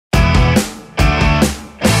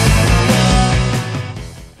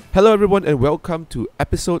Hello everyone and welcome to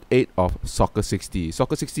episode 8 of Soccer60.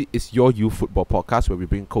 Soccer60 is your youth football podcast where we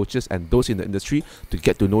bring coaches and those in the industry to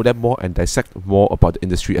get to know them more and dissect more about the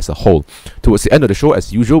industry as a whole. Towards the end of the show,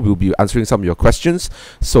 as usual, we'll be answering some of your questions,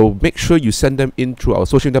 so make sure you send them in through our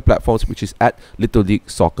social media platforms, which is at Little League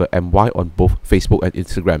Soccer MY on both Facebook and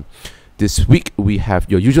Instagram. This week we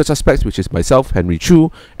have your usual suspects, which is myself, Henry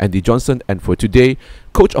Chu, Andy Johnson, and for today,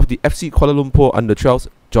 coach of the FC Kuala Lumpur Under-12s,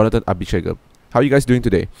 Jonathan Abishegel. How are you guys doing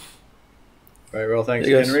today? Very well, thanks,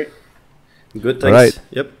 Hey, Henry. Good, thanks. All right.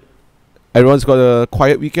 Yep. Everyone's got a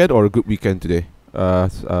quiet weekend or a good weekend today?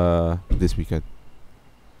 This weekend.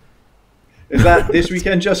 Is that this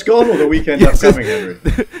weekend just gone or the weekend upcoming, Henry?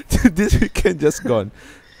 This weekend just gone.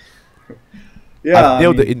 Yeah, I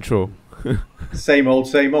nailed the intro. same old,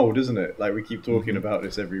 isn't it? Like we keep talking about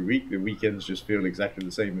this every week. The weekends just feel exactly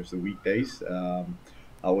the same as the weekdays. I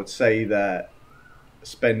would say that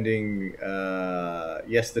spending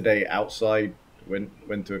yesterday outside,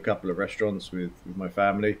 went to a couple of restaurants with my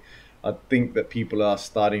family. I think that people are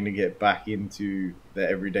starting to get back into their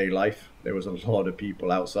everyday life. There was a lot of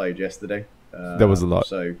people outside yesterday. There was a lot.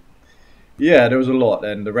 So yeah, there was a lot,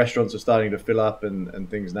 and the restaurants are starting to fill up and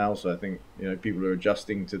things now. So I think people are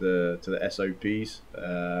adjusting to the SOPs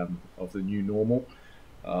of the new normal.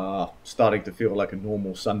 Starting to feel like a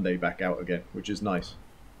normal Sunday back out again, which is nice.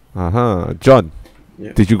 John,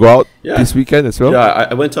 Yeah. did you go out this weekend as well? Yeah,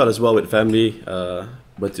 I went out as well with family.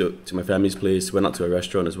 Went to my family's place. Went out to a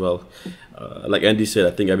restaurant as well. Like Andy said,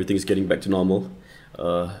 I think everything's getting back to normal.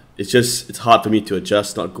 It's hard for me to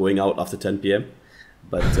adjust not going out after 10 p.m.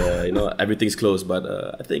 But everything's closed. But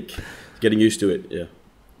I think getting used to it. Yeah.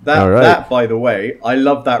 That, by the way, I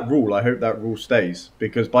love that rule. I hope that rule stays,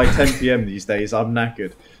 because by 10 p.m. these days, I'm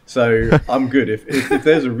knackered. So I'm good. If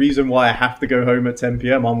there's a reason why I have to go home at 10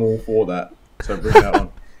 p.m., I'm all for that. So bring that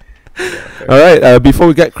on. All right, before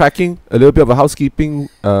we get cracking, a little bit of a housekeeping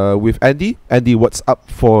with Andy. Andy, what's up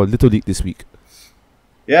for Little League this week?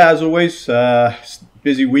 Yeah, as always,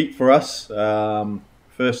 busy week for us.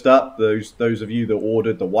 First up, those of you that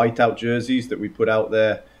ordered the whiteout jerseys that we put out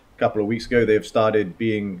there a couple of weeks ago, they have started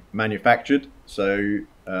being manufactured. So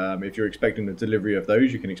if you're expecting the delivery of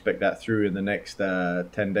those, you can expect that through in the next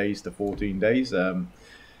 10 days to 14 days.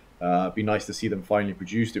 It'd be nice to see them finally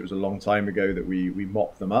produced. It was a long time ago that we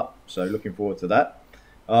mocked them up, so looking forward to that.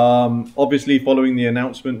 Obviously, following the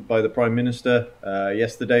announcement by the Prime Minister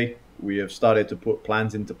yesterday, we have started to put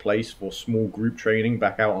plans into place for small group training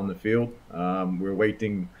back out on the field. We're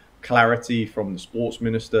awaiting clarity from the Sports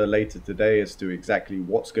Minister later today as to exactly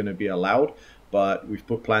what's going to be allowed, but we've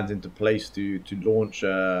put plans into place to launch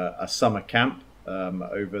a summer camp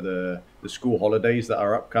over the school holidays that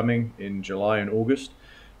are upcoming in July and August.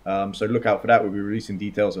 So look out for that. We'll be releasing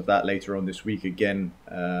details of that later on this week again,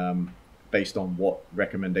 based on what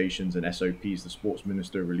recommendations and SOPs the Sports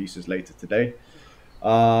Minister releases later today.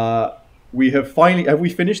 We have we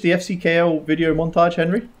finished the FCKL video montage,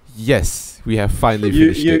 Henry? Yes, we have finally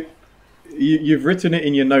finished it. You've written it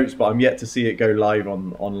in your notes, but I'm yet to see it go live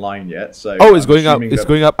online yet. So it's going up. It's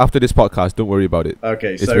going up after this podcast. Don't worry about it.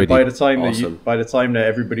 Okay, it's so ready. by the time that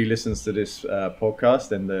everybody listens to this podcast,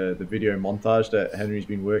 then the video montage that Henry's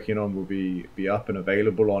been working on will be up and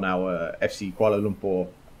available on our FC Kuala Lumpur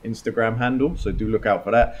Instagram handle. So do look out for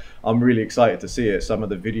that. I'm really excited to see it. Some of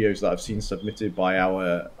the videos that I've seen submitted by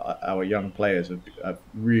our young players have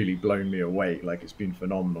really blown me away. Like, it's been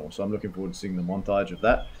phenomenal. So I'm looking forward to seeing the montage of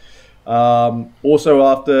that. Also,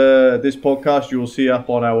 after this podcast, you'll see up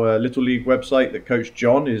on our Little League website that Coach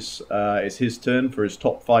John is his turn for his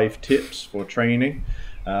top 5 tips for training.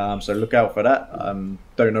 So look out for that.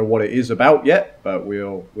 Don't know what it is about yet, but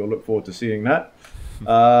we'll look forward to seeing that.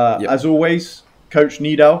 As always, Coach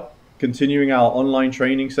Nidal continuing our online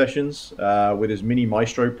training sessions with his mini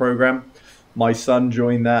Maestro program. My son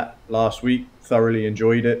joined that last week, thoroughly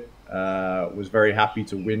enjoyed it. Was very happy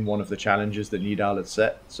to win one of the challenges that Nidal had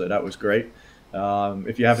set, so that was great.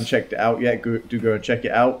 If you haven't checked it out yet, do go and check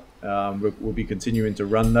it out. We'll be continuing to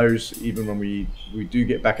run those even when we do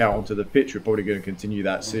get back out onto the pitch. We're probably going to continue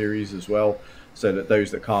that series as well, so that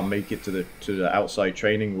those that can't make it to the outside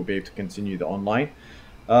training will be able to continue the online.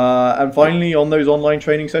 And finally, on those online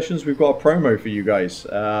training sessions, we've got a promo for you guys.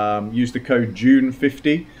 Use the code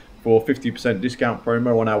June50 for 50% discount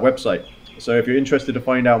promo on our website. So if you're interested to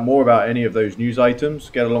find out more about any of those news items,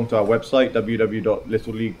 get along to our website,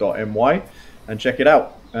 www.littleleague.my, and check it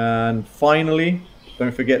out. And finally,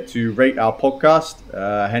 don't forget to rate our podcast.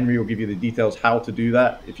 Henry will give you the details how to do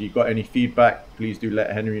that. If you've got any feedback, please do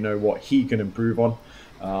let Henry know what he can improve on.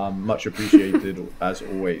 Much appreciated, as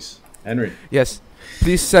always. Henry? Yes.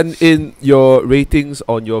 Please send in your ratings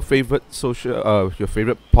on your favorite your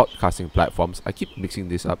favorite podcasting platforms. I keep mixing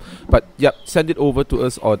this up, but yep, send it over to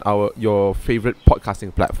us on your favorite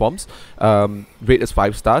podcasting platforms. Rate us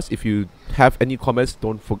 5 stars. If you have any comments,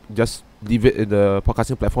 just leave it in the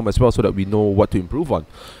podcasting platform as well, so that we know what to improve on.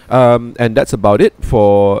 And that's about it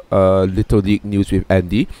for Little League News with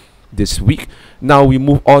Andy this week. Now we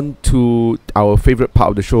move on to our favorite part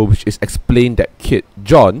of the show, which is Explain That Kit.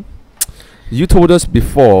 John, you told us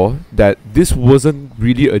before that this wasn't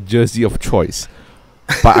really a jersey of choice,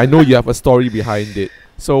 but I know you have a story behind it.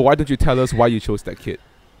 So why don't you tell us why you chose that kit?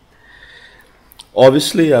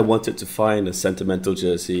 Obviously, I wanted to find a sentimental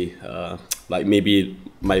jersey, like maybe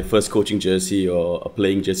my first coaching jersey or a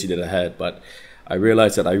playing jersey that I had, but I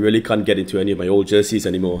realized that I really can't get into any of my old jerseys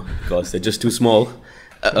anymore because they're just too small.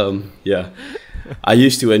 Yeah. I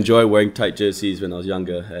used to enjoy wearing tight jerseys when I was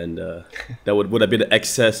younger, and that would have been an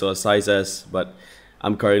XS or a size S, but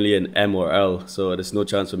I'm currently an M or L, so there's no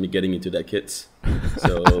chance for me getting into that kit.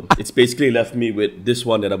 So it's basically left me with this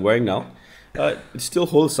one that I'm wearing now. It still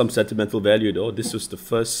holds some sentimental value though. This was the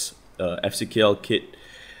first FCKL kit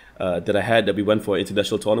that I had that we went for an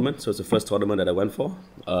international tournament, so it's the first tournament that I went for.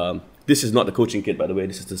 This is not the coaching kit, by the way,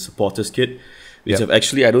 this is the supporters kit. Which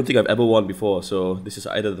I don't think I've ever worn before. So this is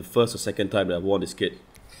either the first or second time that I've worn this kit.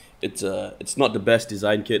 It's not the best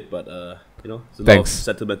design kit, but it's a lot of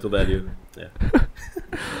sentimental value. Yeah.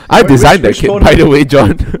 I designed that kit, by the way,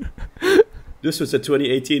 John. This was the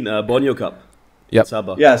 2018 Borneo Cup. Yep.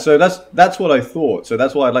 Sabah. Yeah, so that's what I thought. So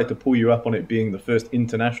that's why I'd like to pull you up on it being the first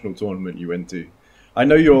international tournament you went to. I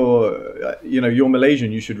know you're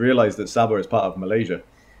Malaysian. You should realize that Sabah is part of Malaysia.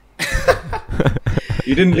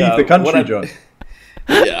 You didn't leave the country, John.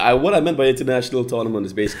 Yeah, what I meant by international tournament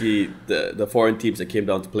is basically the foreign teams that came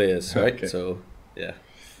down to play us, right? Okay. So, yeah.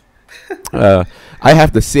 I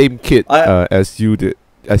have the same kit as you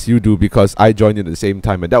do because I joined in at the same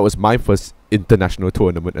time, and that was my first international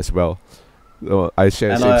tournament as well. So I share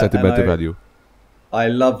the same sentimental value. I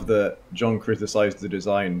love that John criticized the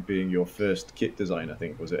design being your first kit design, I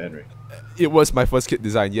think. Was it, Henry? It was my first kit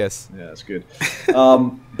design, yes. Yeah, that's good.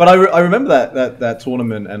 But I remember that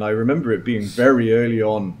tournament, and I remember it being very early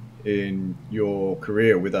on in your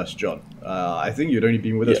career with us, John. I think you'd only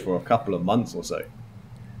been with us for a couple of months or so.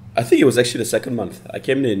 I think it was actually the second month. I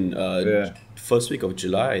came in first week of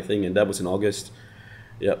July, I think, and that was in August.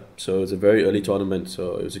 Yeah, so it was a very early tournament,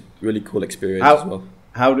 so it was a really cool experience as well.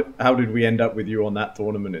 How did we end up with you on that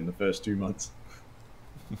tournament in the first 2 months?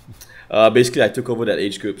 Basically, I took over that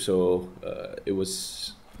age group, so it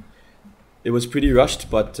was pretty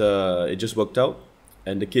rushed, but it just worked out.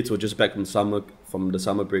 And the kids were just back from the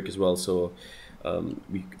summer break as well, so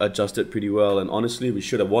we adjusted pretty well. And honestly, we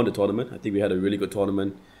should have won the tournament. I think we had a really good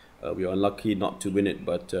tournament. We were unlucky not to win it,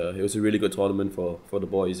 but it was a really good tournament for the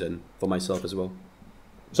boys and for myself as well.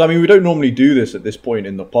 So, I mean, we don't normally do this at this point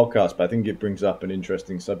in the podcast, but I think it brings up an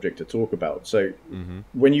interesting subject to talk about. So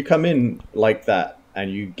when you come in like that and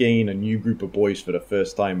you gain a new group of boys for the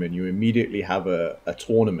first time and you immediately have a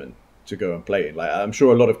tournament to go and play in, like I'm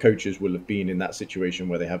sure a lot of coaches will have been in that situation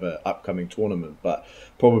where they have an upcoming tournament, but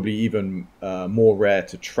probably even more rare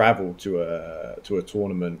to travel to a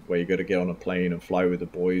tournament where you got to get on a plane and fly with the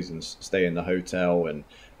boys and stay in the hotel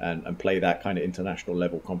and play that kind of international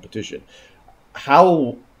level competition.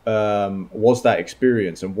 How was that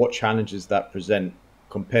experience, and what challenges that present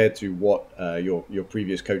compared to what your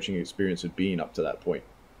previous coaching experience had been up to that point?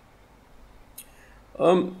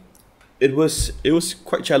 It was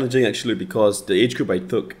quite challenging actually, because the age group I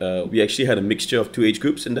took, we actually had a mixture of 2 age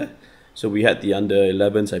groups in there. So we had the under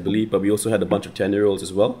 11s, I believe, but we also had a bunch of 10-year-olds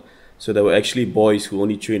as well. So there were actually boys who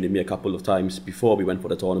only trained with me a couple of times before we went for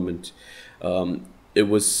the tournament. It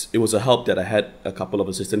was a help that I had a couple of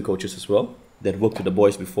assistant coaches as well that worked with the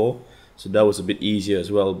boys before, so that was a bit easier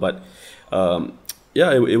as well. But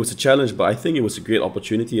it was a challenge, but I think it was a great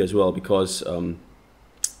opportunity as well, because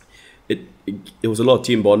it was a lot of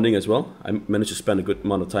team bonding as well. I managed to spend a good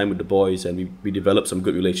amount of time with the boys, and we developed some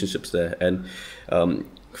good relationships there. And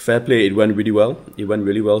fair play, it went really well. It went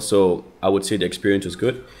really well, so I would say the experience was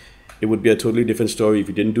good. It would be a totally different story if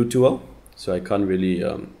you didn't do too well. So I can't really,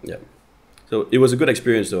 So it was a good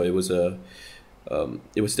experience though. It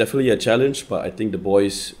was definitely a challenge, but I think the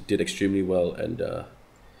boys did extremely well, and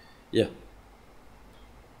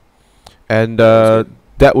And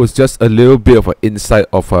that was just a little bit of an insight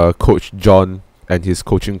of Coach John and his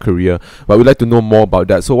coaching career. But we'd like to know more about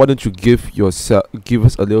that. So why don't you give us a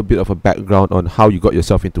little bit of a background on how you got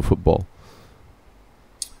yourself into football?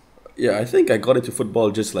 Yeah, I think I got into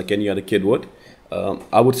football just like any other kid would.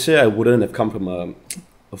 I would say I wouldn't have come from a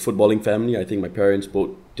footballing family. I think my parents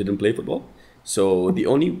both didn't play football. So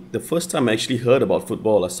the first time I actually heard about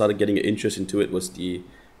football, I started getting an interest into it was the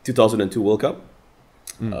 2002 World Cup.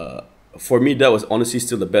 For me, that was honestly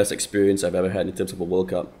still the best experience I've ever had in terms of a World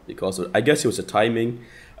Cup, because I guess it was the timing.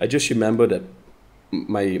 I just remember that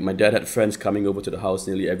my dad had friends coming over to the house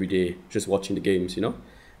nearly every day, just watching the games,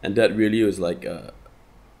 and that really was like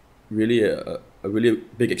really a really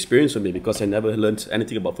big experience for me, because I never learned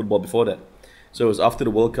anything about football before that. So it was after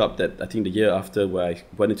the World Cup that I think the year after, where I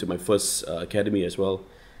went into my first academy as well,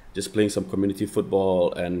 just playing some community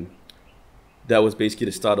football, and that was basically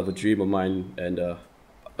the start of a dream of mine. And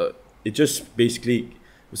it just basically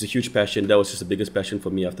was a huge passion. That was just the biggest passion for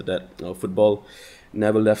me after that. Football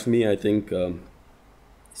never left me. I think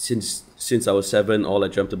since I was 7, all I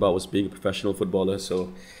dreamt about was being a professional footballer.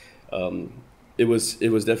 So it was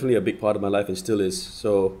definitely a big part of my life, and still is.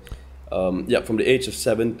 So from the age of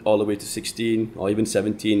 7 all the way to 16 or even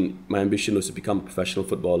 17, my ambition was to become a professional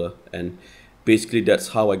footballer, and basically that's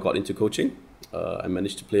how I got into coaching. I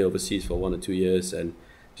managed to play overseas for 1 or 2 years and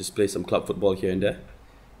just play some club football here and there.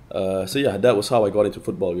 That was how I got into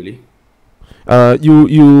football, really.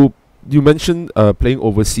 You mentioned playing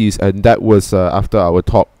overseas, and that was after our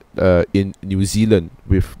talk in New Zealand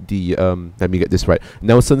with the let me get this right,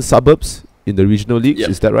 Nelson Suburbs in the regional leagues. Yep.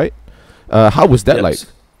 Is that right? How was that Yep. like?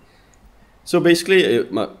 So basically,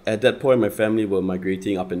 at that point, my family were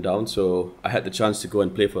migrating up and down, so I had the chance to go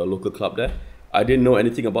and play for a local club there. I didn't know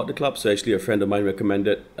anything about the club, so actually a friend of mine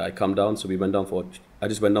recommended I come down. So I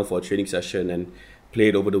just went down for a training session and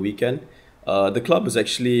played over the weekend. The club is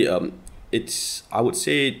actually, I would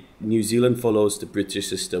say New Zealand follows the British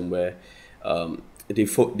system, where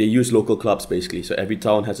they use local clubs basically. So every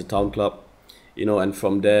town has a town club, and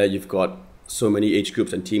from there you've got so many age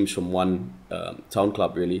groups and teams from one town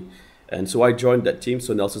club really. And so I joined that team.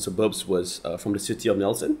 So Nelson Suburbs was from the city of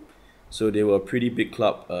Nelson. So they were a pretty big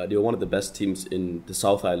club. They were one of the best teams in the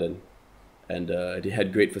South Island. And they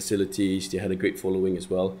had great facilities. They had a great following as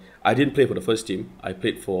well. I didn't play for the first team. I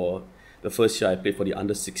played for the first year. I played for the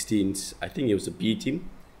under-16s. I think it was the B team,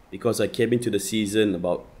 because I came into the season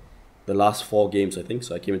about the last 4 games, I think.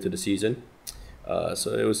 So I came into the season.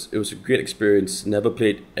 So it was a great experience. Never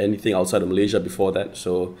played anything outside of Malaysia before that.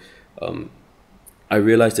 So I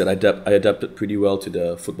realized that I adapted pretty well to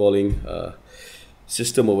the footballing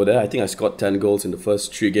system over there. I think I scored 10 goals in the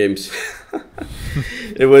first 3 games.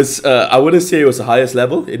 It was, I wouldn't say it was the highest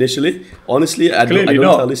level initially. Honestly, I don't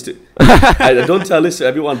tell this to I don't tell this to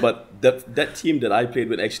everyone, but that team that I played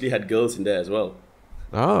with actually had girls in there as well.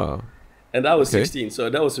 Ah. And I was Okay. 16, so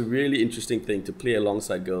that was a really interesting thing to play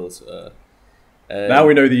alongside girls. Now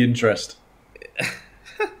we know the interest.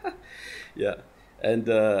 Yeah. And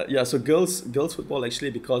so girls football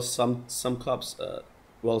actually, because some clubs,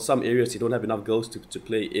 some areas, they don't have enough girls to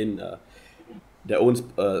play in their own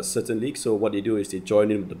certain league. So what they do is they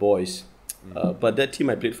join in with the boys. But that team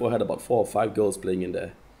I played for had about 4 or 5 girls playing in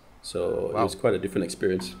there. So it Wow. was quite a different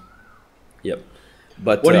experience. Yep.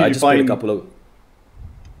 But What did I you just played a find- couple of...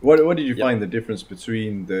 What did you Yeah. find the difference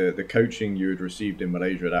between the coaching you had received in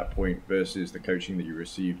Malaysia at that point versus the coaching that you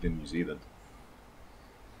received in New Zealand?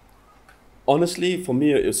 Honestly, for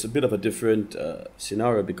me, it's a bit of a different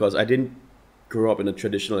scenario, because I didn't grow up in a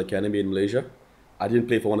traditional academy in Malaysia. I didn't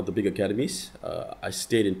play for one of the big academies. I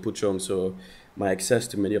stayed in Puchong, so my access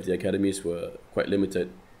to many of the academies were quite limited.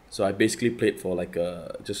 So I basically played for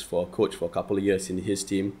just for a coach for a couple of years in his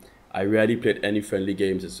team. I rarely played any friendly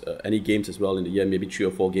games, any games as well in the year, maybe 3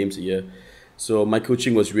 or 4 games a year. So my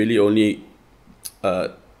coaching was really only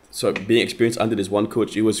being experienced under this one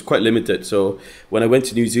coach. It was quite limited. So when I went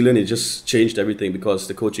to New Zealand, it just changed everything, because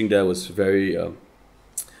the coaching there was very...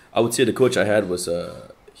 I would say the coach I had was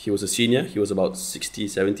he was a senior. He was about 60,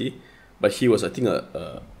 70, but he was, I think,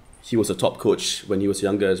 he was a top coach when he was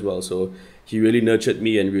younger as well. So he really nurtured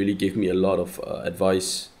me and really gave me a lot of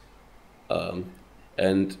advice.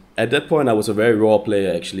 And at that point, I was a very raw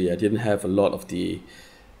player, actually. I didn't have a lot of the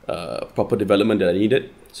proper development that I needed.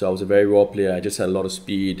 So I was a very raw player. I just had a lot of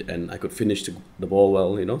speed, and I could finish the ball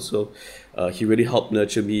well, So he really helped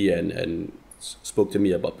nurture me and spoke to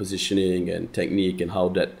me about positioning and technique and how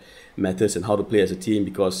that matters and how to play as a team.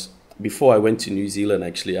 Because before I went to New Zealand,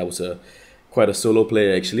 actually, I was quite a solo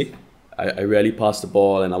player, actually. I rarely passed the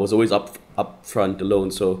ball, and I was always up front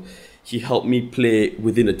alone. So he helped me play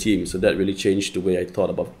within a team. So that really changed the way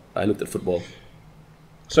I looked at football.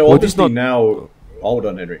 So Well, obviously it's now, hold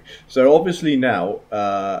on, Henry. So obviously now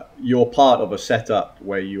you're part of a setup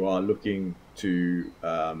where you are looking to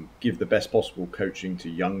give the best possible coaching to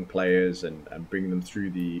young players and bring them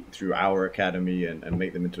through our academy and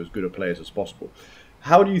make them into as good a players as possible.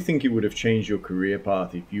 How do you think it would have changed your career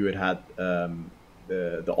path if you had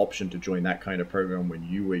the option to join that kind of program when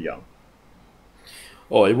you were young?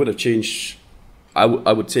 Oh, it would have changed. I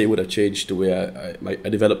would say it would have changed the way I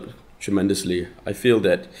developed tremendously. I feel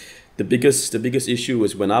that the biggest issue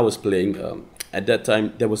was when I was playing. At that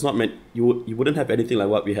time, there was not many. You wouldn't have anything like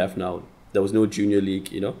what we have now. There was no junior league.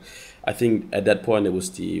 I think at that point it was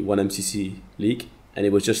the 1MCC league, and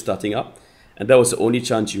it was just starting up, and that was the only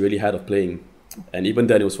chance you really had of playing. And even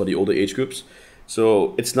then, it was for the older age groups.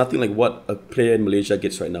 So it's nothing like what a player in Malaysia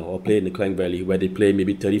gets right now, or a player in the Klang Valley, where they play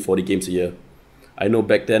maybe 30, 40 games a year. I know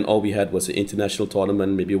back then all we had was an international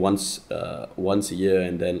tournament, maybe once a year,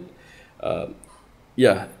 and then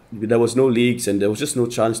there was no leagues, and there was just no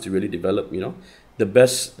chance to really develop. The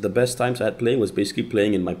best times I had playing was basically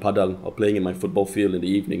playing in my padang or playing in my football field in the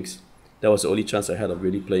evenings. That was the only chance I had of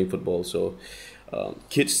really playing football. So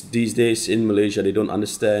kids these days in Malaysia, they don't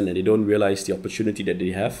understand and they don't realize the opportunity that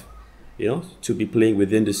they have, to be playing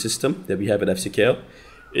within the system that we have at FCKL.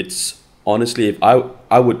 It's honestly, if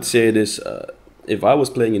I would say this. If I was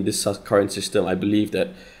playing in this current system, I believe that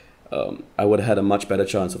I would have had a much better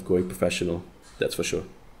chance of going professional. That's for sure.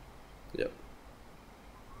 Yeah.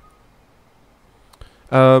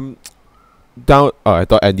 I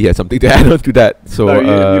thought Andy had something to add on to that. So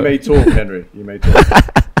no, you may talk, Henry. You may talk.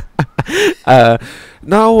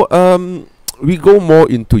 Now, we go more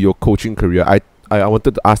into your coaching career. I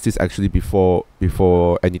wanted to ask this actually before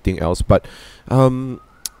anything else, but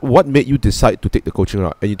what made you decide to take the coaching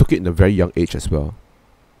route? And you took it in a very young age as well.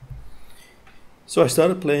 So I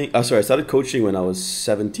started coaching when I was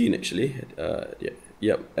 17, actually.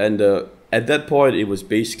 And at that point, it was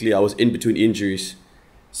basically I was in between injuries.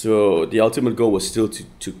 So the ultimate goal was still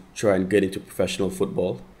to try and get into professional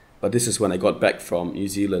football. But this is when I got back from New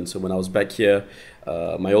Zealand. So when I was back here,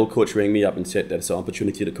 my old coach rang me up and said there's an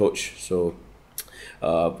opportunity to coach. So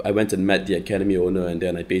I went and met the academy owner, and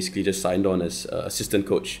then I basically just signed on as assistant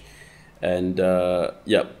coach. And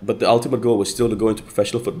but the ultimate goal was still to go into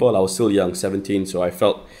professional football. I was still young, 17, so I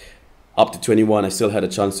felt up to 21, I still had a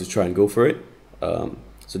chance to try and go for it.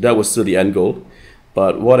 So that was still the end goal.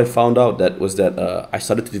 But what I found out was that I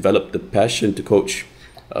started to develop the passion to coach.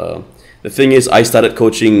 The thing is, I started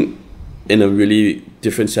coaching in a really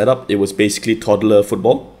different setup. It was basically toddler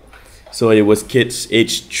football. So it was kids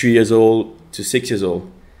aged 3 years old to 6 years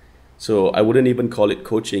old. So I wouldn't even call it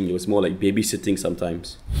coaching. It was more like babysitting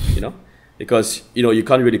sometimes, because, you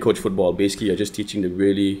can't really coach football. Basically, you're just teaching the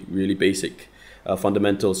really, really basic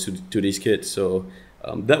fundamentals to these kids. So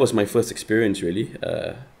that was my first experience, really,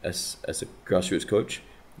 as a grassroots coach,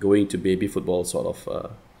 going to baby football sort of,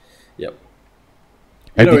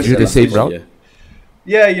 And did you do the same route?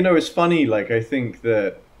 Yeah, it's funny. Like, I think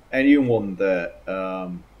that anyone that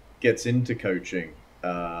gets into coaching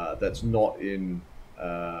that's not in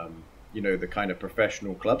the kind of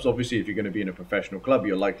professional clubs. Obviously, if you're going to be in a professional club,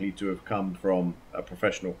 you're likely to have come from a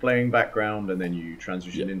professional playing background, and then you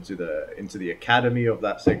transition into the academy of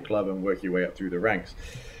that said club and work your way up through the ranks.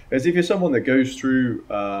 As if you're someone that goes through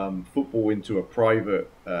football into a private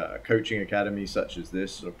coaching academy such as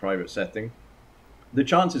this, a private setting, the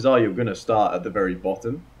chances are you're going to start at the very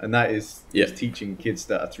bottom, and that is teaching kids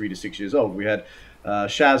that are 3 to 6 years old. We had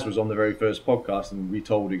Shaz was on the very first podcast, and we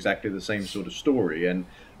told exactly the same sort of story. And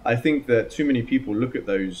I think that too many people look at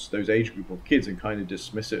those age group of kids and kind of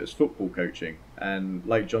dismiss it as football coaching. And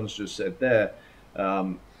like John's just said there,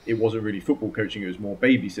 it wasn't really football coaching, it was more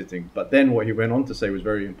babysitting. But then what he went on to say was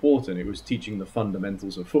very important. It was teaching the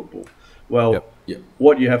fundamentals of football. Well,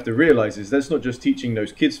 what you have to realize is that's not just teaching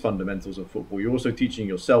those kids fundamentals of football. You're also teaching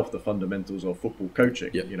yourself the fundamentals of football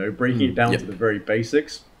coaching, breaking it down to the very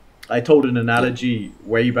basics. I told an analogy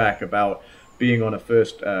way back about being on a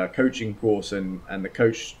first coaching course and the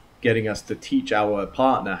coach getting us to teach our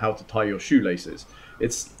partner how to tie your shoelaces.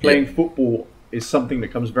 It's playing football is something that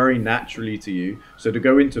comes very naturally to you. So to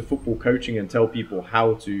go into football coaching and tell people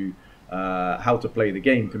how to play the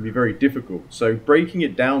game can be very difficult. So breaking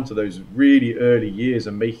it down to those really early years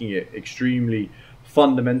and making it extremely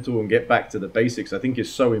fundamental and get back to the basics, I think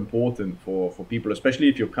is so important for people, especially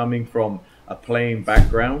if you're coming from a playing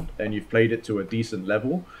background and you've played it to a decent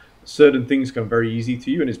level. Certain things come very easy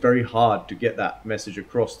to you, and it's very hard to get that message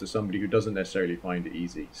across to somebody who doesn't necessarily find it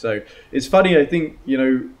easy. So it's funny, I think,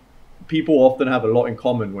 people often have a lot in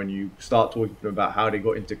common when you start talking to them about how they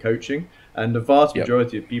got into coaching. And the vast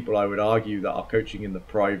majority of people, I would argue, that are coaching in the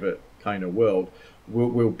private kind of world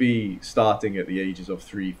will be starting at the ages of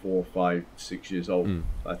 3, 4, 5, 6 years old.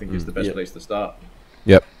 I think is the best place to start.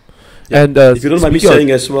 And if you don't mind me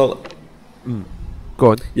saying as well,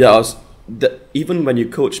 go on. Even when you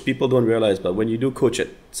coach, people don't realize, but when you do coach at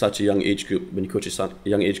such a young age group,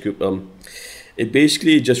 it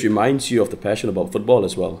basically just reminds you of the passion about football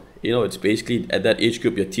as well. You know, it's basically at that age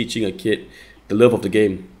group you're teaching a kid the love of the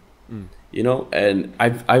game. You know, and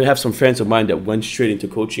I have some friends of mine that went straight into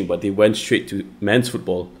coaching, but they went straight to men's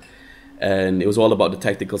football, and it was all about the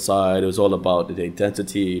tactical side. It was all about the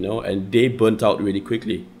intensity, you know, and they burnt out really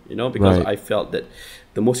quickly, you know, because Right. I felt that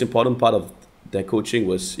the most important part of their coaching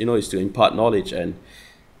was, you know, is to impart knowledge, and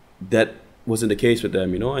that wasn't the case with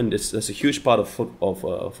them, you know. And that's a huge part of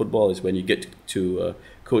football is when you get to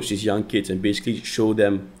coach these young kids and basically show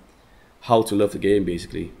them how to love the game,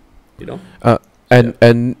 basically, you know.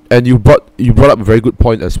 And you brought up a very good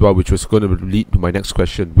point as well, which was going to lead to my next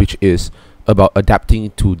question, which is about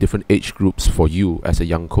adapting to different age groups for you as a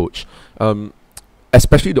young coach,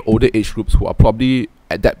 especially the older age groups who are probably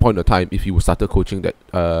at that point of time, if you started coaching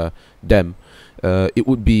them, it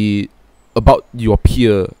would be about your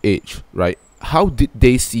peer age, right? How did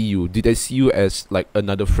they see you? Did they see you as like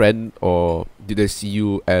another friend, or did they see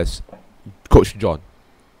you as Coach John?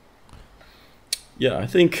 Yeah, I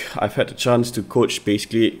think I've had the chance to coach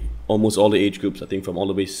basically almost all the age groups. I think from all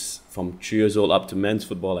the way from 3 years old up to men's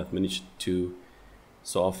football, I've managed to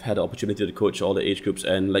sort of had the opportunity to coach all the age groups.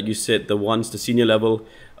 And like you said, the senior level,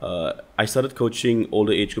 I started coaching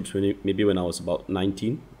older age groups maybe when I was about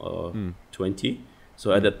 19 or 20.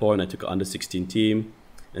 So at that point, I took an under 16 team.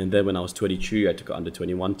 And then when I was 23, I took an under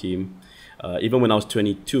 21 team. Even when I was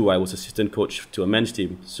 22, I was assistant coach to a men's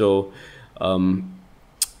team. So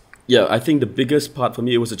yeah, I think the biggest part for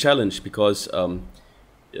me, it was a challenge because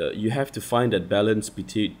you have to find that balance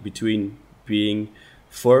between being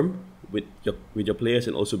firm with your players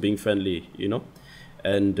and also being friendly, you know.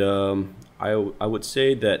 And I would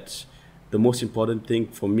say that the most important thing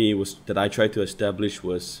for me was that I tried to establish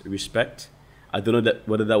was respect. I don't know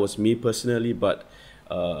whether that was me personally, but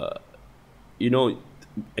you know,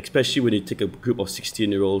 especially when you take a group of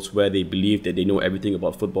 16-year-olds where they believe that they know everything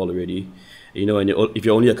about football already, you know, and if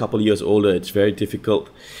you're only a couple of years older, it's very difficult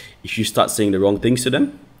if you start saying the wrong things to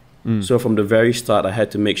them. So from the very start, I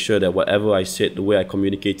had to make sure that whatever I said, the way I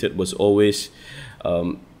communicated was always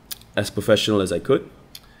as professional as I could.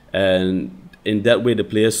 And in that way, the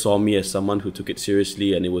players saw me as someone who took it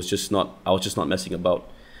seriously, and I was just not messing about.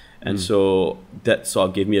 And so that sort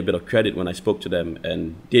of gave me a bit of credit when I spoke to them,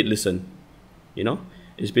 and they'd listen, you know.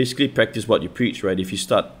 It's basically practice what you preach, right? If you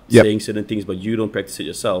start saying certain things but you don't practice it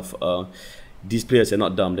yourself, these players are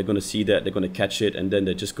not dumb. They're going to see that, they're going to catch it, and then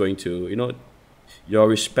they're just going to, you know, your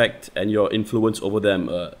respect and your influence over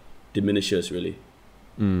them diminishes, really.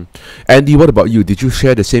 Andy, what about you? Did you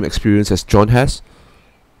share the same experience as John has?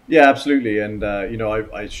 Yeah, absolutely. And, you know,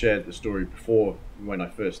 I shared the story before. When I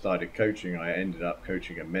first started coaching, I ended up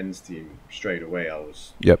coaching a men's team straight away. I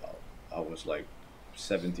was like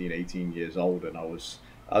 17, 18 years old, and I was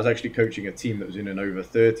actually coaching a team that was in an over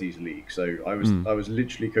 30s league. So I was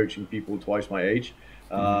literally coaching people twice my age,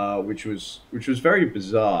 which was very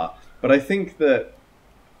bizarre. But I think that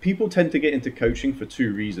people tend to get into coaching for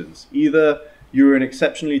two reasons. Either you're an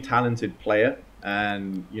exceptionally talented player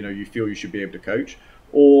and, you know, you feel you should be able to coach,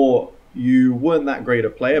 or you weren't that great a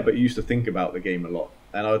player, but you used to think about the game a lot.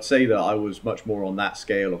 And I would say that I was much more on that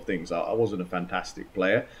scale of things. I wasn't a fantastic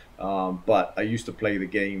player, but I used to play the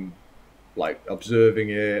game, like observing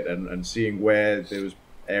it and seeing where there was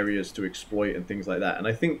areas to exploit and things like that. And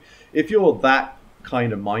I think if you're that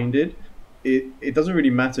kind of minded, it doesn't really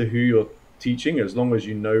matter who you're teaching, as long as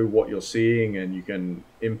you know what you're seeing and you can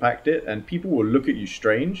impact it. And people will look at you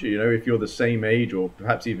strange, you know, if you're the same age or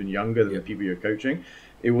perhaps even younger than the people you're coaching.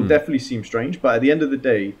 It will definitely seem strange, but at the end of the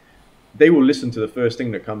day, they will listen to the first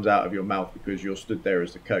thing that comes out of your mouth because you're stood there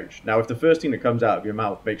as the coach. Now, if the first thing that comes out of your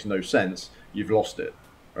mouth makes no sense, you've lost it,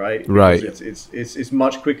 right? Right. Because it's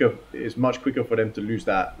much quicker. It's much quicker for them to lose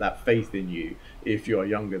that faith in you if you're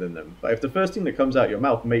younger than them. But if the first thing that comes out of your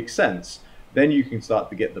mouth makes sense, then you can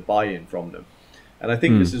start to get the buy-in from them. And I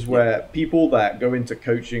think this is where people that go into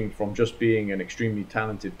coaching from just being an extremely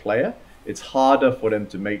talented player, it's harder for them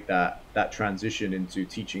to make that transition into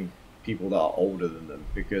teaching people that are older than them,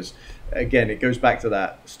 because again, it goes back to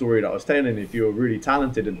that story that I was telling. If you're really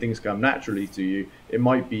talented and things come naturally to you, it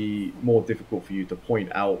might be more difficult for you to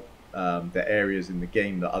point out the areas in the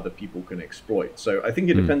game that other people can exploit. So I think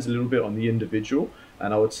it depends a little bit on the individual.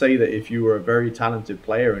 And I would say that if you were a very talented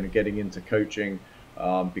player and are getting into coaching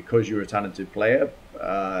because you're a talented player,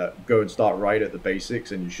 go and start right at the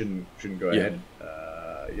basics, and you shouldn't go ahead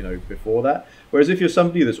you know, before that. Whereas if you're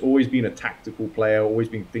somebody that's always been a tactical player, always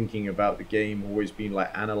been thinking about the game, always been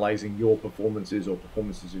like analyzing your performances or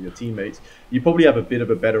performances of your teammates, you probably have a bit of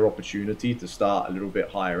a better opportunity to start a little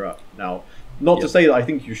bit higher up. Now, Not to say that I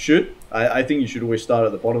think you should. I think you should always start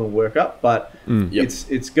at the bottom and work up. But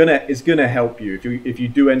it's gonna help you if you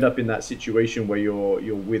do end up in that situation where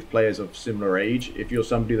you're with players of similar age. If you're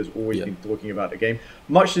somebody that's always been talking about the game,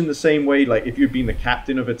 much in the same way, like if you've been the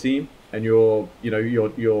captain of a team and you're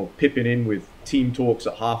pipping in with team talks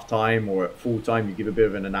at halftime or at full time, you give a bit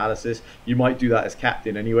of an analysis. You might do that as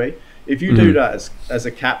captain anyway. If you do that as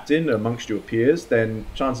a captain amongst your peers, then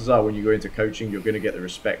chances are when you go into coaching, you're going to get the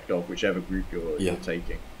respect of whichever group you're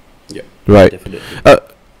taking. Yeah, right. Definitely.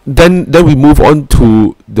 Then we move on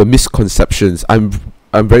to the misconceptions. I'm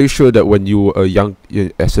very sure that when you were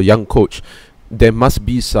as a young coach, there must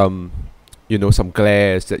be some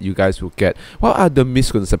glares that you guys will get. What are the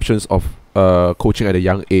misconceptions of coaching at a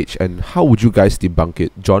young age, and how would you guys debunk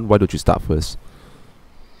it? John, why don't you start first?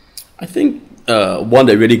 I think one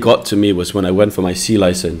that really got to me was when I went for my C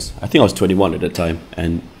license. I think I was 21 at the time,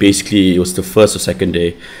 and basically it was the first or second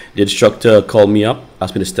day. The instructor called me up,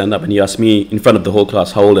 asked me to stand up, and he asked me in front of the whole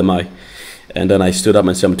class, how old am I? And then I stood up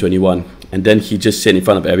and said I'm 21. And then he just said in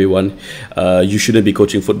front of everyone, you shouldn't be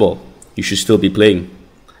coaching football. You should still be playing.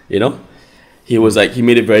 He was like, he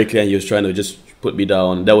made it very clear, and he was trying to just put me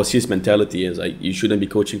down. That was his mentality. It's like, you shouldn't be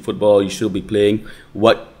coaching football. You should be playing.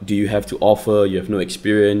 What do you have to offer? You have no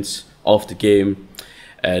experience of the game.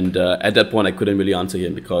 And at that point, I couldn't really answer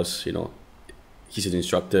him because, he's an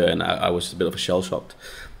instructor, and I was a bit of a shell-shocked.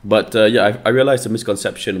 But I realized the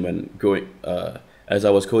misconception when going, as I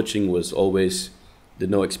was coaching, was always the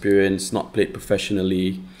no experience, not played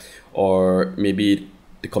professionally, or maybe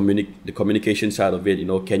the communication side of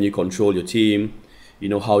it. Can you control your team?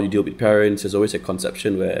 How you deal with parents. There's always a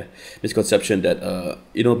misconception that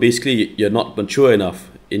basically you're not mature enough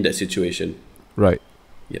in that situation. Right.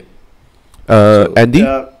 Yeah. Andy?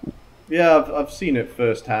 Yeah, I've seen it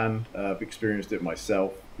firsthand. I've experienced it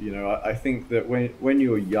myself. I think that when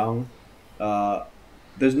you're young,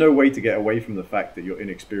 there's no way to get away from the fact that you're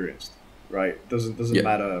inexperienced, right? Doesn't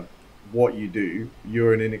matter what you do,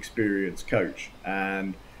 you're an inexperienced coach.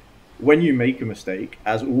 And when you make a mistake,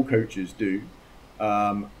 as all coaches do,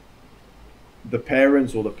 the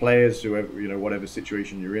parents or the players, whoever, whatever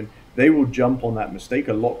situation you're in, they will jump on that mistake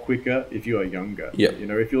a lot quicker if you are younger. Yeah.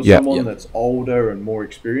 If you're someone that's older and more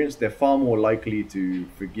experienced, they're far more likely to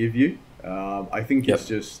forgive you. I think it's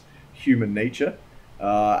just human nature.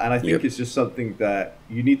 And I think it's just something that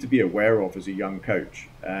you need to be aware of as a young coach.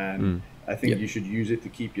 And I think you should use it to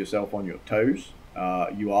keep yourself on your toes.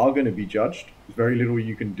 You are going to be judged. There's very little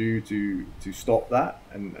you can do to stop that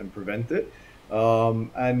and prevent it.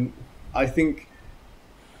 And I think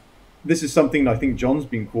this is something I think John's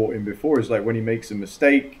been caught in before, is like when he makes a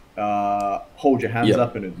mistake, hold your hands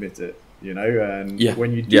up and admit it, and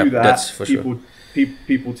when you do that,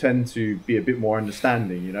 people tend to be a bit more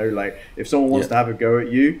understanding, like if someone wants to have a go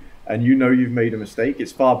at you and you've made a mistake,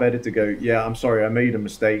 it's far better to go, I'm sorry, I made a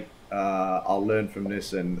mistake. I'll learn from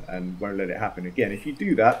this and won't let it happen again. If you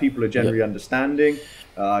do that, people are generally understanding.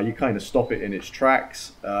 You kind of stop it in its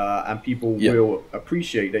tracks, and people will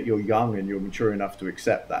appreciate that you're young and you're mature enough to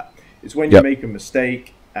accept that. It's when you make a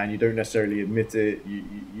mistake and you don't necessarily admit it,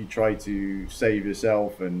 you try to save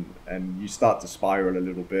yourself and you start to spiral a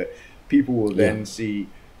little bit. People will then see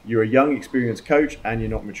you're a young, experienced coach and you're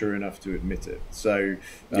not mature enough to admit it. So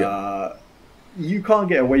you can't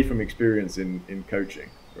get away from experience in coaching.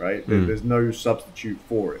 Right? There's no substitute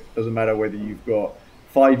for it. Doesn't matter whether you've got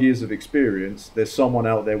 5 years of experience, there's someone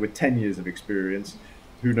out there with 10 years of experience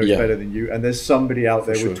who knows better than you, and there's somebody out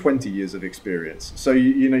there with 20 years of experience. So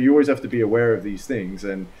you always have to be aware of these things,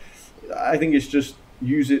 and I think it's just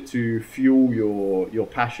use it to fuel your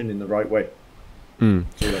passion in the right way.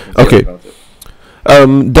 Okay.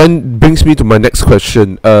 Then brings me to my next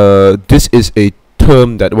question. This is a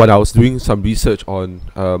term that when I was doing some research on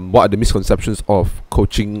what are the misconceptions of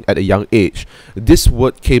coaching at a young age, this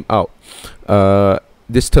word came out.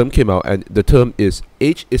 This term came out, and the term is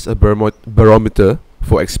age is a barometer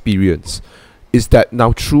for experience. Is that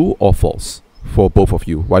now true or false for both of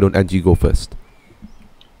you? Why don't Angie go first?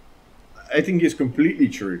 I think it's completely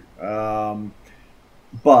true,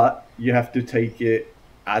 but you have to take it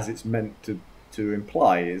as it's meant to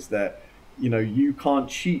imply, is that you can't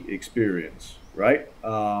cheat experience. Right?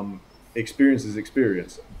 Experience is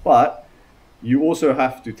experience. But you also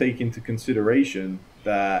have to take into consideration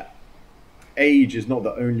that age is not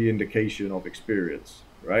the only indication of experience,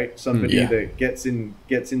 right? Somebody that gets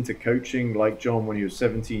into coaching like John when he was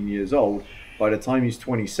 17 years old, by the time he's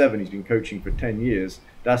 27, he's been coaching for 10 years.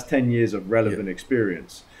 That's 10 years of relevant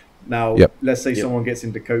experience. Now, Yep. let's say someone gets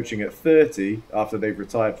into coaching at 30 after they've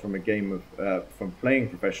retired from a game of from playing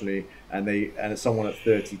professionally, and someone at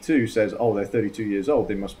 32 says, "Oh, they're 32 years old.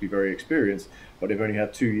 They must be very experienced," but they've only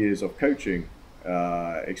had 2 years of coaching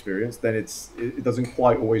experience. Then it doesn't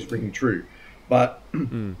quite always ring true, but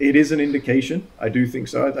it is an indication. I do think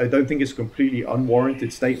so. I don't think it's a completely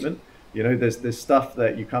unwarranted statement. You know, there's stuff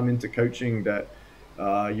that you come into coaching that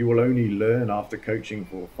you will only learn after coaching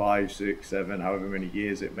for 5, 6, 7, however many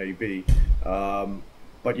years it may be.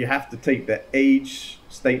 But you have to take the age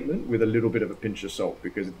statement with a little bit of a pinch of salt,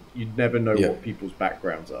 because you never know what people's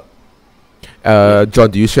backgrounds are. John,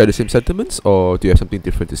 do you share the same sentiments, or do you have something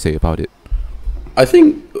different to say about it? I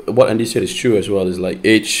think what Andy said is true as well. Is like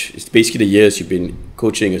age, it's basically the years you've been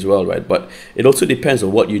coaching as well, right? But it also depends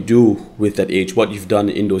on what you do with that age, what you've done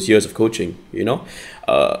in those years of coaching, you know?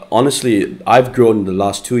 Honestly, I've grown in the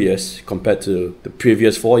last 2 years compared to the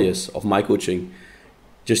previous 4 years of my coaching.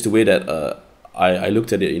 Just the way that I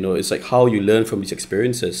looked at it, you know, it's like how you learn from these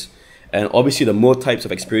experiences. And obviously, the more types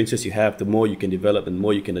of experiences you have, the more you can develop and the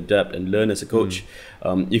more you can adapt and learn as a coach.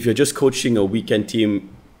 If you're just coaching a weekend team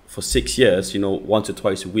for 6 years, you know, once or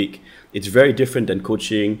twice a week, it's very different than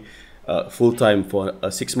coaching full-time for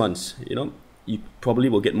 6 months. You know, you probably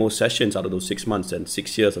will get more sessions out of those 6 months than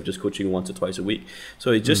 6 years of just coaching once or twice a week.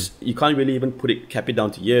 So it just, you can't really even cap it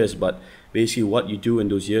down to years, but basically what you do in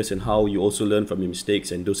those years and how you also learn from your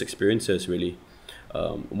mistakes and those experiences, really.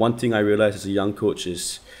 One thing I realized as a young coach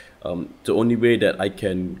is the only way that I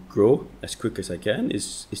can grow as quick as I can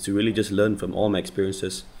is to really just learn from all my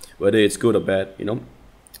experiences, whether it's good or bad, you know.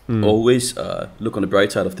 Always look on the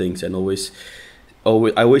bright side of things, and I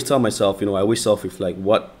always tell myself, you know, I always self-reflect,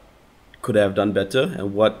 what could I have done better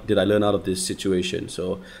and what did I learn out of this situation.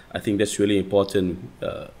 So I think that's really important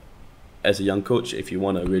as a young coach if you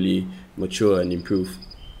want to really mature and improve.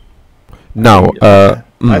 Now, I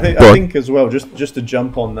think as well, just to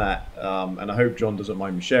jump on that, and I hope John doesn't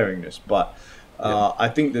mind me sharing this, but I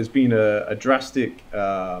think there's been a drastic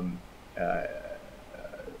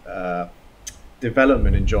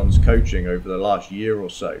development in John's coaching over the last year or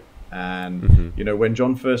so. And you know, when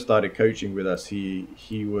John first started coaching with us,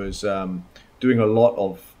 he was doing a lot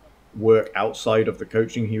of work outside of the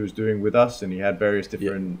coaching he was doing with us, and he had various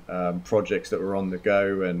different projects that were on the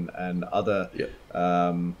go and other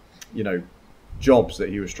you know, jobs that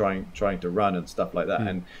he was trying to run and stuff like that.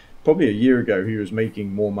 And probably a year ago he was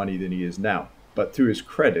making more money than he is now, but to his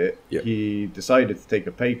credit, he decided to take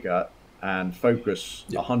a pay cut and focus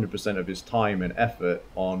 100% of his time and effort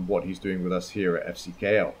on what he's doing with us here at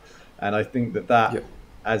FCKL. And I think that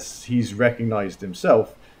as he's recognized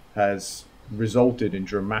himself, has resulted in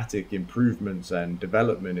dramatic improvements and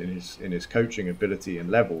development in his coaching ability and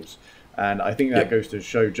levels. And I think that goes to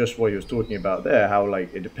show just what he was talking about there, how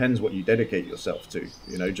like it depends what you dedicate yourself to.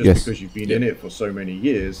 You know, just because you've been in it for so many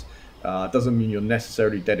years doesn't mean you're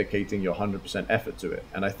necessarily dedicating your 100% effort to it.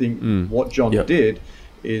 And I think what John did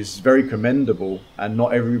is very commendable, and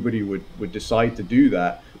not everybody would decide to do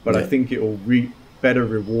that, but I think it will reap better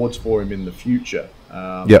rewards for him in the future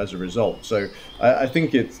as a result. So I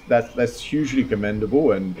think that's hugely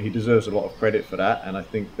commendable, and he deserves a lot of credit for that. And I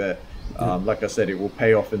think that like I said, it will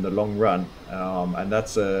pay off in the long run, and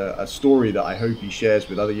that's a story that I hope he shares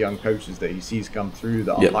with other young coaches that he sees come through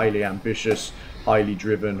that are highly ambitious, highly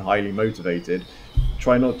driven, highly motivated.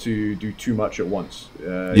 Try not to do too much at once.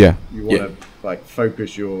 You want to like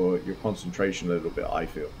focus your concentration a little bit, I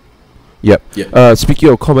feel. Speaking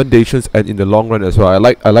of commendations and in the long run as well, I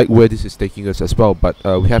like where this is taking us as well, but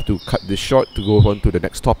we have to cut this short to go on to the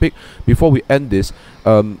next topic. Before we end this,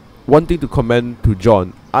 one thing to commend to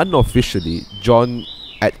John, unofficially, John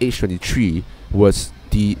at age 23 was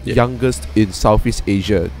the youngest in Southeast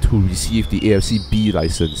Asia to receive the AFC B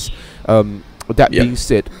license. That being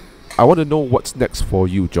said, I want to know what's next for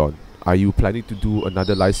you, John. Are you planning to do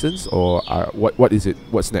another license, or what is it?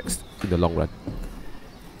 What's next in the long run?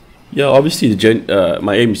 Yeah, obviously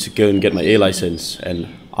my aim is to go and get my A license, and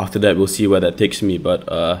after that we'll see where that takes me. But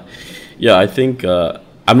I think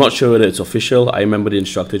I'm not sure whether it's official. I remember the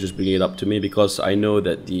instructor just bringing it up to me, because I know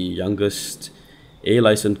that the youngest A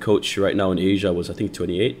license coach right now in Asia was, I think,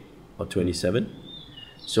 28 or 27.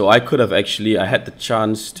 So I could have I had the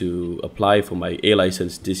chance to apply for my A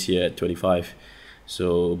license this year at 25.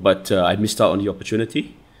 So, but I missed out on the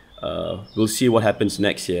opportunity. We'll see what happens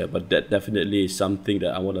next year, but that definitely is something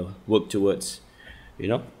that I want to work towards. You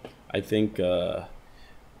know, I think,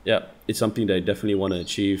 it's something that I definitely want to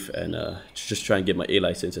achieve, and just try and get my A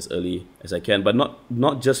license as early as I can. But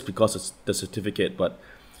not just because it's the certificate, but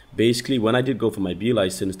basically when I did go for my B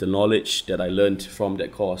license, the knowledge that I learned from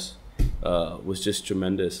that course was just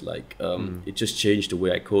tremendous. Like it just changed the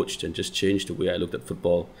way I coached and just changed the way I looked at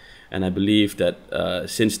football. And I believe that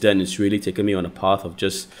since then, it's really taken me on a path of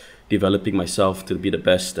just developing myself to be the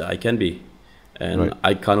best that I can be. And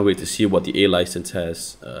I can't wait to see what the A license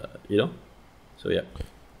has, So, yeah.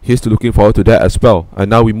 Here's to looking forward to that as well. And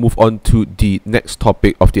now we move on to the next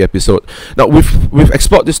topic of the episode. Now, we've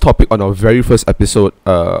explored this topic on our very first episode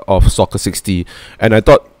of Soccer60. And I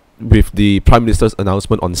thought with the Prime Minister's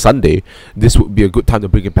announcement on Sunday, this would be a good time to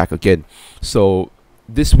bring it back again. So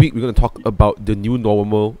this week, we're going to talk about the new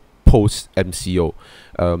normal post-MCO,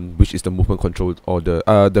 which is the Movement Control Order.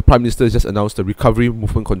 The Prime Minister just announced the Recovery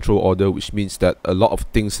Movement Control Order, which means that a lot of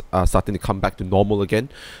things are starting to come back to normal again.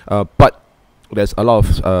 But there's a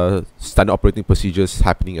lot of standard operating procedures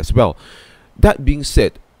happening as well. That being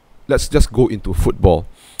said, let's just go into football.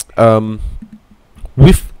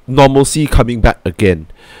 With normalcy coming back again,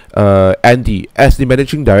 Andy, as the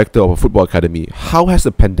managing director of a football academy, how has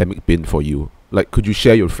the pandemic been for you? Like, could you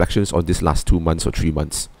share your reflections on this last 2 months or 3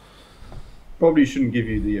 months? Probably shouldn't give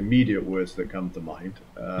you the immediate words that come to mind,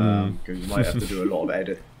 because you might have to do a lot of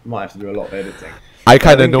editing. I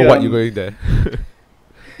kind of know what you're going there.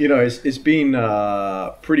 It's been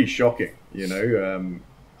pretty shocking.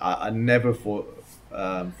 I never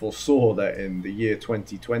foresaw that in the year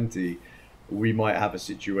 2020 we might have a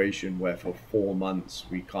situation where for 4 months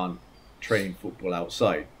we can't train football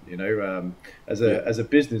outside. As a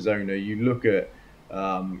business owner, you look at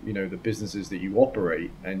the businesses that you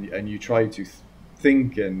operate, and you try to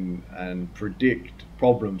think and predict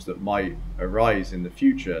problems that might arise in the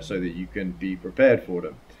future so that you can be prepared for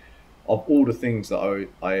them. Of all the things that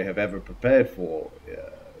I have ever prepared for,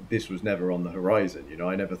 this was never on the horizon.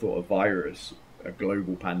 I never thought a virus, a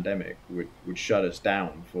global pandemic, would shut us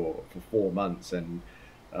down for 4 months. And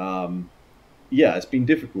it's been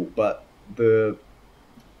difficult. But the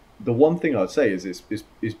one thing I'd say is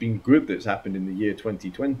it's been good that's happened in the year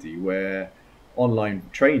 2020, where online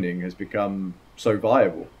training has become so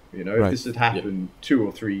viable. If this had happened 2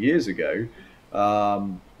 or 3 years ago,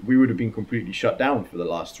 we would have been completely shut down for the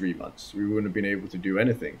last 3 months. We wouldn't have been able to do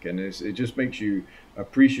anything. And it just makes you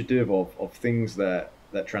appreciative of things that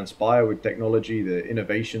transpire with technology, the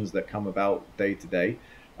innovations that come about day to day.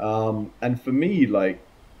 And for me,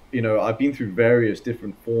 I've been through various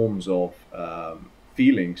different forms of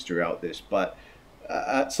feelings throughout this, but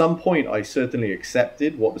at some point I certainly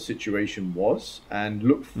accepted what the situation was and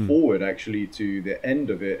looked forward actually to the end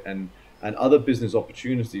of it and other business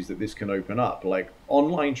opportunities that this can open up. Like,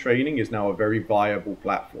 online training is now a very viable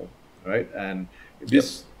platform, right? And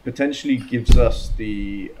this potentially gives us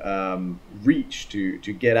the reach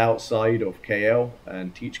to get outside of KL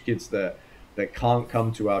and teach kids that can't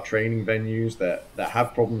come to our training venues, that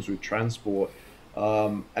have problems with transport.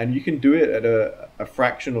 And you can do it at a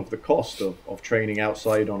fraction of the cost of training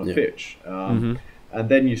outside on a pitch. And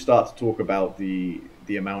then you start to talk about the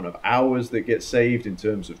amount of hours that get saved in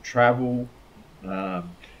terms of travel,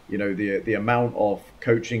 the amount of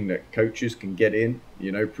coaching that coaches can get in,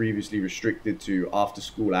 previously restricted to after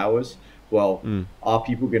school hours. Well, are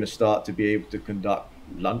people going to start to be able to conduct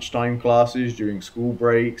lunchtime classes during school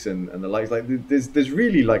breaks and the likes? Like, there's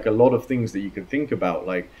really like a lot of things that you can think about,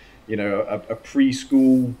 like, a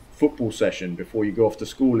preschool football session before you go off to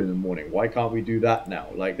school in the morning. Why can't we do that now?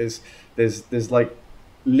 Like, there's like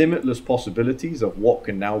limitless possibilities of what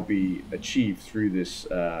can now be achieved through this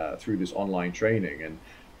online training. And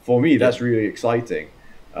for me, that's really exciting.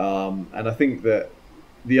 And I think that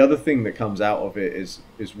the other thing that comes out of it is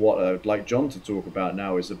what I'd like John to talk about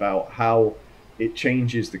now, is about how it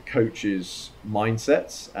changes the coaches'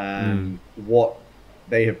 mindsets and what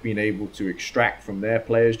they have been able to extract from their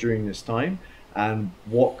players during this time, and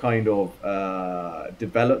what kind of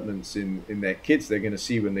developments in their kids they're going to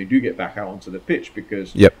see when they do get back out onto the pitch.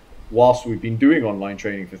 Because whilst we've been doing online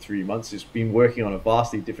training for 3 months, it's been working on a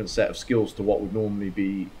vastly different set of skills to what would normally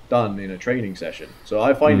be done in a training session. So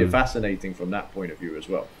I find it fascinating from that point of view as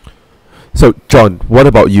well. So, John, what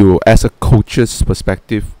about you? As a coach's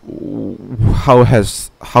perspective, how has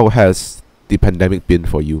the pandemic been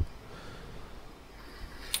for you?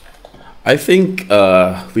 I think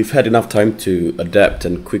we've had enough time to adapt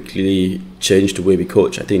and quickly change the way we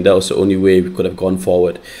coach. I think that was the only way we could have gone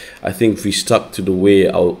forward. I think if we stuck to the way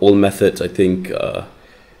our old methods, I think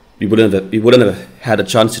we wouldn't have had a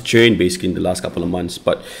chance to train basically in the last couple of months.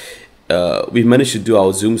 But we've managed to do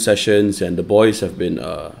our Zoom sessions, and the boys have been,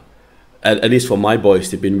 at least for my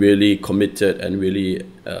boys, they've been really committed and really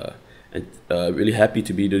really happy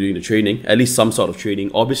to be doing the training, at least some sort of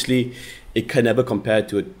training. Obviously, it can never compare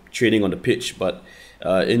to a training on the pitch, but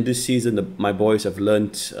In this season, my boys have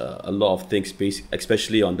learned a lot of things,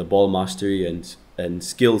 especially on the ball mastery and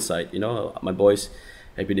skill side. You know, my boys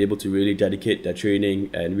have been able to really dedicate their training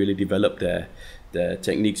and really develop their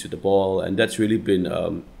techniques with the ball, and that's really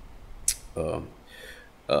been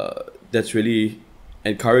that's really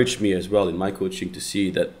encouraged me as well in my coaching to see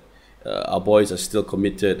that our boys are still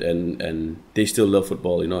committed and they still love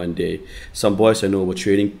football, you know. And some boys I know were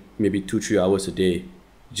training maybe 2-3 hours a day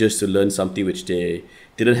just to learn something which they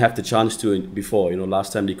didn't have the chance to before. You know,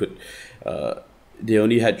 last time they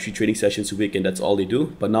only had 3 training sessions a week and that's all they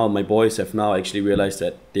do. But now my boys have now actually realized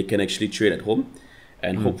that they can actually train at home,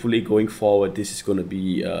 and hopefully going forward this is going to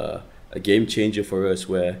be a game changer for us,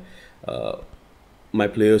 where my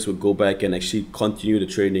players would go back and actually continue the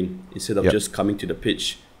training instead of just coming to the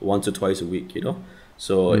pitch once or twice a week, you know.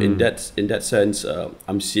 So in that sense,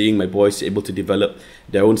 I'm seeing my boys able to develop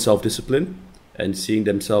their own self-discipline and seeing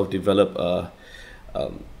themselves develop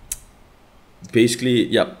basically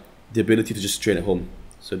the ability to just train at home.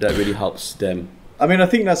 So that really helps them. I mean, I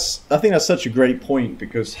think that's such a great point,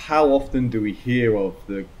 because how often do we hear of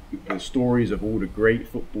the stories of all the great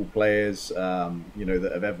football players, you know,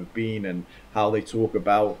 that have ever been, and how they talk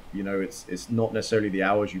about, you know, it's not necessarily the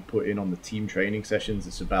hours you put in on the team training sessions,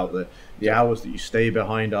 it's about the hours that you stay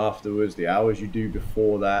behind afterwards, the hours you do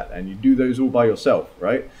before that, and you do those all by yourself,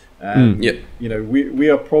 right? And you know, we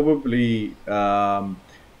are probably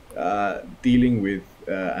dealing with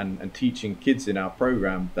and teaching kids in our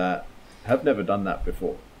program that have never done that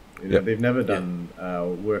before. You know, they've never done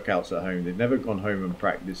workouts at home. They've never gone home and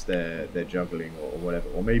practiced their juggling or whatever.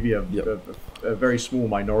 Or maybe a very small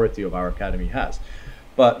minority of our academy has.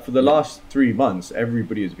 But for the last 3 months,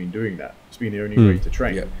 everybody has been doing that. It's been the only way to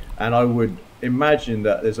train. And I would imagine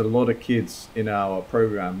that there's a lot of kids in our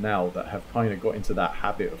program now that have kind of got into that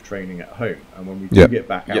habit of training at home. And when we do get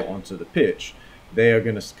back out onto the pitch, they are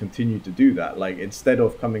going to continue to do that. Like, instead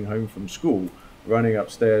of coming home from school, running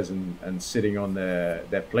upstairs and sitting on their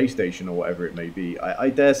PlayStation or whatever it may be, I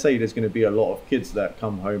dare say there's going to be a lot of kids that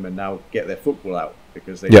come home and now get their football out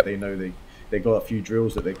because they know they got a few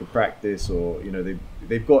drills that they could practice, or, you know,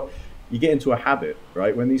 they've got, you get into a habit,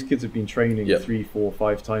 right? When these kids have been training 3, 4,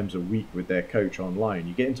 5 times a week with their coach online,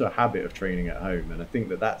 you get into a habit of training at home, and I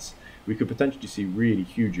think we could potentially see really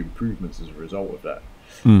huge improvements as a result of that.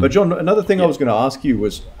 But John, another thing I was going to ask you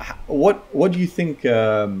was, what do you think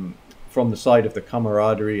from the side of the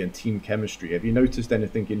camaraderie and team chemistry? Have you noticed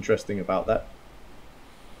anything interesting about that?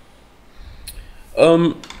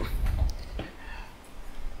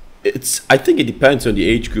 I think it depends on the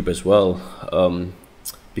age group as well,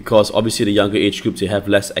 because obviously the younger age groups, they have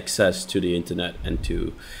less access to the internet and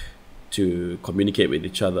to communicate with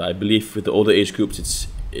each other. I believe with the older age groups,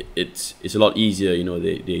 it's a lot easier. You know,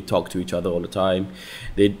 they talk to each other all the time.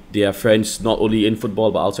 They are friends not only in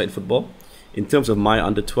football but outside football. In terms of my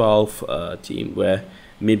under 12 team, where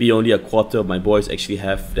maybe only a quarter of my boys actually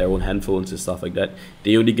have their own handphones and stuff like that,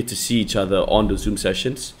 they only get to see each other on the Zoom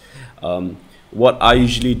sessions. What I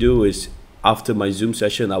usually do is, after my Zoom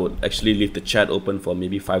session, I would actually leave the chat open for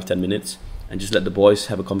maybe 5-10 minutes and just let the boys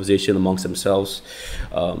have a conversation amongst themselves.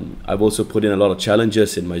 I've also put in a lot of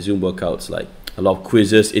challenges in my Zoom workouts, like a lot of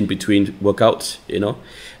quizzes in between workouts, you know,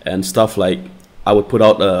 and stuff like I would put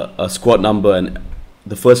out a squad number, and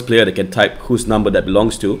the first player that can type whose number that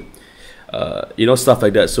belongs to, you know, stuff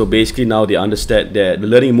like that. So basically now they understand, they're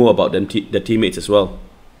learning more about their teammates as well.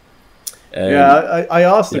 And I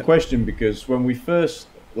asked the question because when we first,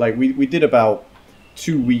 like, we did about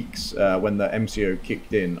 2 weeks when the MCO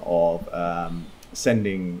kicked in of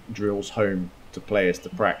sending drills home to players to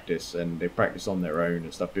practice, and they practice on their own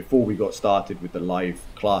and stuff before we got started with the live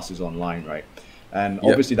classes online, right? And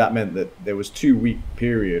obviously that meant that there was 2-week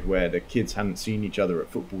period where the kids hadn't seen each other at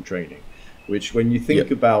football training, which, when you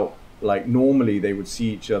think about, like, normally they would see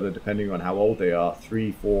each other, depending on how old they are,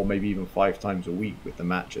 3, 4, maybe even 5 times a week with the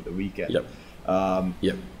match at the weekend.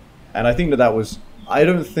 And I think that was, I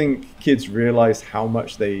don't think kids realize how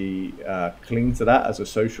much they cling to that as a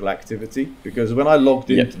social activity, because when I logged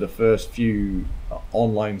into the first few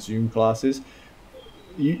online Zoom classes,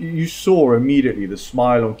 you saw immediately the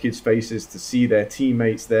smile on kids' faces to see their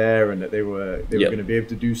teammates there, and that they were going to be able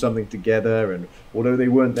to do something together. And although they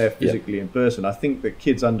weren't there physically in person, I think that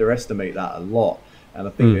kids underestimate that a lot. And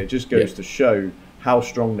I think it just goes to show how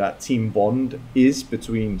strong that team bond is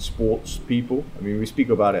between sports people. I mean, we speak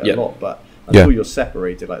about it a lot, but until you're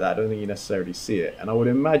separated like that, I don't think you necessarily see it. And I would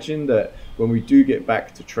imagine that when we do get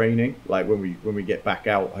back to training, like when we get back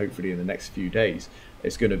out, hopefully in the next few days,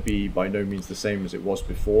 it's going to be by no means the same as it was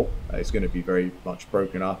before. It's going to be very much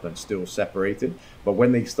broken up and still separated. But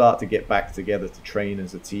when they start to get back together to train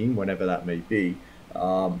as a team, whenever that may be,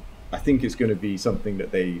 I think it's going to be something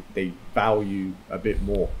that they value a bit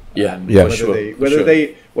more. Yeah, and yeah, whether sure, they for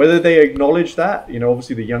sure. whether they acknowledge that,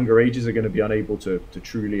 obviously the younger ages are going to be unable to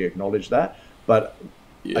truly acknowledge that, but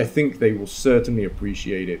Yeah. I think they will certainly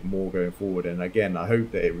appreciate it more going forward. And again, I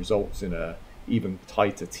hope that it results in a even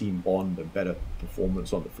tighter team bond and better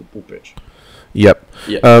performance on the football pitch. Yep.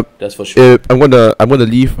 Yeah, that's for sure. I'm gonna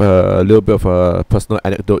leave a little bit of a personal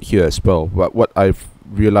anecdote here as well. What I've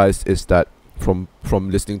realized is that from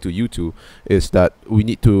listening to you two is that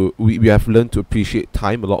we have learned to appreciate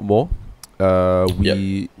time a lot more.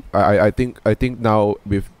 I think now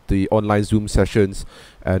with the online Zoom sessions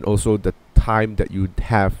and also the time that you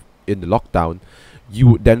have in the lockdown, you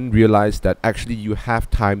would then realize that actually you have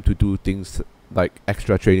time to do things like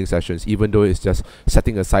extra training sessions, even though it's just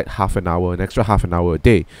setting aside an extra half an hour a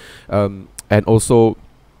day. And also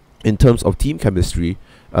in terms of team chemistry,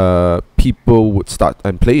 people would start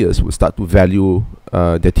and players would start to value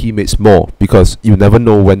their teammates more, because you never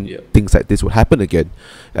know when Yeah. things like this would happen again,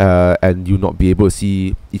 and you not be able to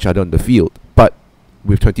see each other on the field. But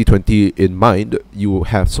with 2020 in mind, you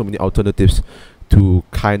have so many alternatives to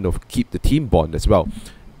kind of keep the team bond as well.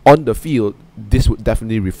 On the field, this would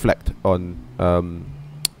definitely reflect on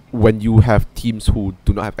when you have teams who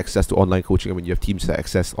do not have access to online coaching and when you have teams that have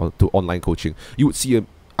access to online coaching. You would see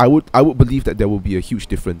I would believe that there will be a huge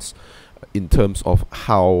difference in terms of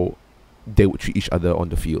how they would treat each other on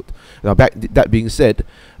the field. Now, that being said,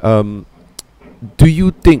 do you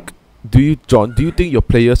think your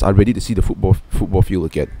players are ready to see the football field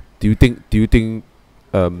again? Do you think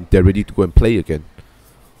they're ready to go and play again?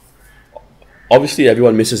 Obviously,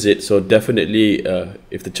 everyone misses it, so definitely,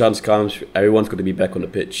 if the chance comes, everyone's going to be back on the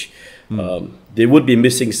pitch. They would be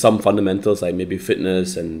missing some fundamentals, like maybe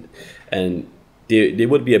fitness, and they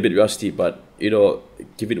would be a bit rusty. But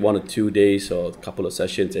give it 1 or 2 days or a couple of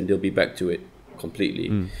sessions, and they'll be back to it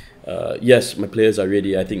completely. Yes, my players are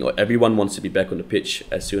ready. I think everyone wants to be back on the pitch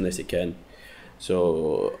as soon as they can.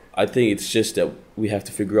 So I think it's just that we have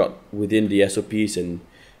to figure out within the SOPs and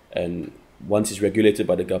once it's regulated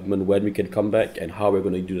by the government, when we can come back and how we're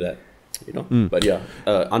going to do that, But yeah,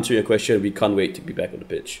 answering your question, we can't wait to be back on the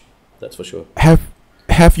pitch. That's for sure. Have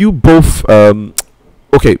you both?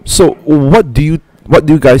 Okay, so what do you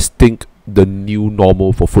guys think the new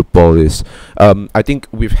normal for football is? I think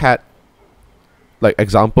we've had like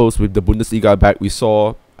examples with the Bundesliga back. We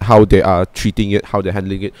saw how they are treating it, how they're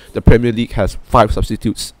handling it. The Premier League has 5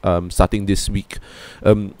 substitutes starting this week.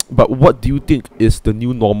 But what do you think is the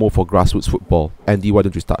new normal for grassroots football? Andy, why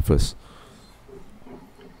don't you start first?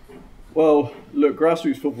 Well, look,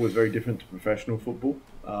 grassroots football is very different to professional football.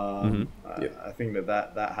 I think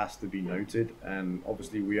that has to be noted. And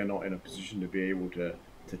obviously we are not in a position to be able to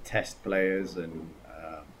test players and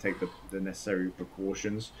take the necessary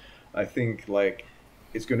precautions. I think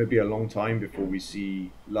it's going to be a long time before we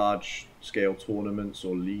see large scale tournaments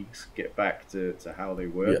or leagues get back to how they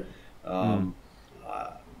were. I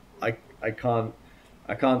can't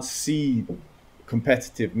see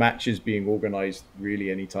competitive matches being organized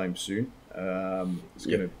really anytime soon. It's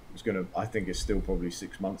gonna I think it's still probably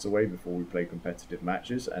 6 months away before we play competitive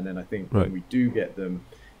matches, and then I think when we do get them,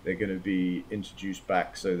 they're going to be introduced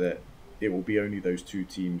back so that it will be only those 2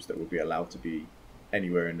 teams that will be allowed to be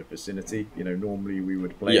anywhere in the vicinity. Normally we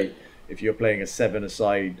would play, if you're playing a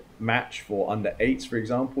 7-a-side match for under 8s, for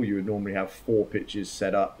example, you would normally have 4 pitches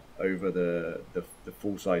set up over the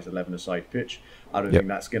full size 11-a-side pitch. I don't think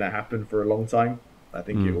that's going to happen for a long time. I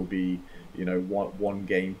think it will be one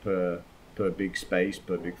game per big space,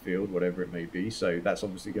 per big field, whatever it may be. So that's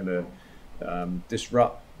obviously going to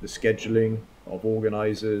disrupt the scheduling of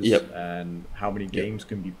organizers and how many games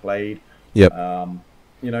can be played.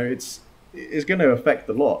 It's going to affect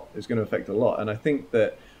a lot. And I think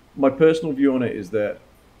that my personal view on it is that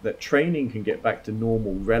training can get back to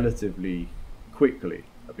normal relatively quickly,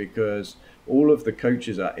 because all of the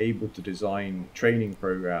coaches are able to design training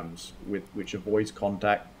programs which avoids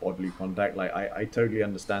bodily contact. Like I totally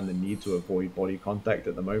understand the need to avoid body contact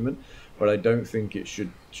at the moment, but I don't think it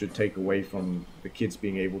should take away from the kids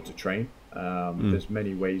being able to train. There's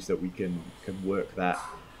many ways that we can work that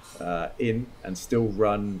in and still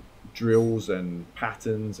run drills and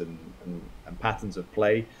patterns and patterns of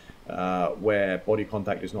play where body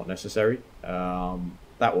contact is not necessary.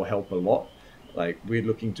 That will help a lot. Like, we're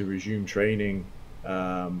looking to resume training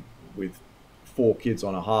with 4 kids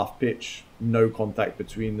on a half pitch, no contact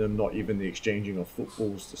between them, not even the exchanging of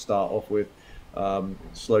footballs to start off with.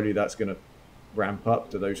 Slowly that's going to ramp up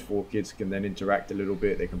to those 4 kids can then interact a little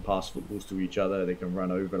bit. They can pass footballs to each other. They can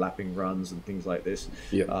run overlapping runs and things like this.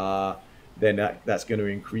 then that's going to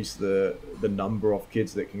increase the number of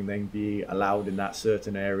kids that can then be allowed in that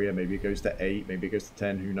certain area. Maybe it goes to 8, maybe it goes to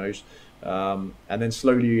 10, who knows? And then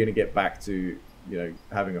slowly you're going to get back to,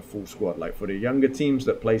 having a full squad. Like for the younger teams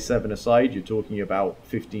that play 7-a-side, you're talking about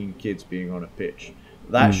 15 kids being on a pitch.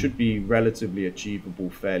 That should be relatively achievable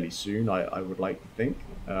fairly soon, I would like to think,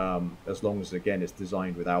 as long as, again, it's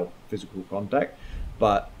designed without physical contact.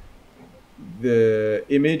 But the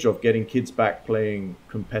image of getting kids back playing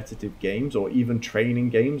competitive games or even training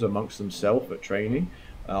games amongst themselves at training,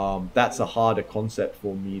 that's a harder concept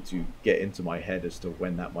for me to get into my head as to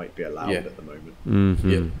when that might be allowed at the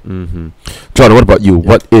moment. John, what about you?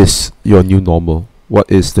 What is your new normal?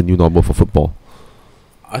 What is the new normal for football?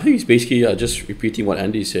 I think it's basically just repeating what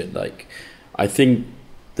Andy said. Like, I think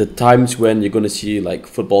the times when you're going to see like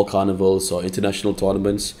football carnivals or international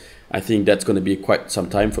tournaments, I think that's going to be quite some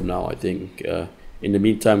time from now. I think in the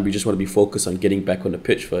meantime, we just want to be focused on getting back on the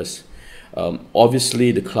pitch first.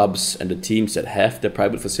 Obviously, the clubs and the teams that have their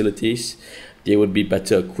private facilities, they would be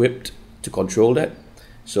better equipped to control that.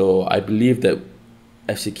 So I believe that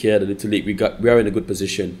FC Kia, the Little League, we are in a good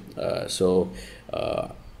position. So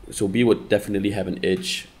we would definitely have an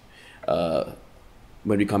edge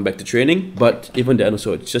when we come back to training. But even then,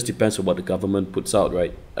 also, it just depends on what the government puts out,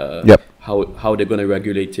 right? How they're going to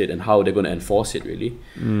regulate it and how they're going to enforce it, really.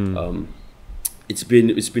 It's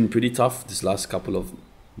been pretty tough this last couple of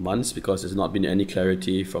months because there's not been any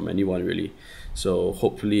clarity from anyone, really. So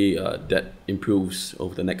hopefully that improves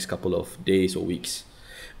over the next couple of days or weeks.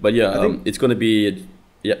 But yeah, it's going to be...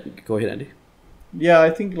 Yeah, go ahead, Andy. Yeah, I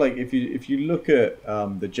think like if you look at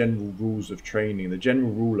the general rules of training, the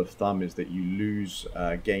general rule of thumb is that you lose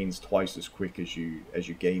gains twice as quick as you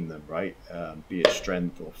gain them, right? Be it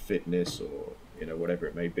strength or fitness or whatever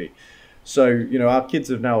it may be. So our kids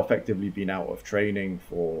have now effectively been out of training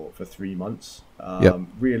for 3 months.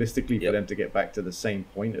 Realistically, for them to get back to the same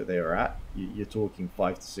point that they were at, you're talking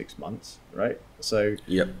 5 to 6 months, right? So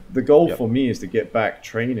the goal for me is to get back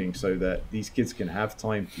training so that these kids can have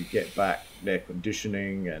time to get back their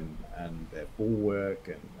conditioning and their ball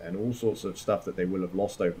work and all sorts of stuff that they will have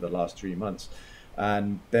lost over the last 3 months,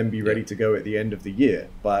 and then be ready to go at the end of the year.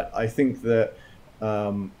 But I think that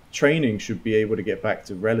training should be able to get back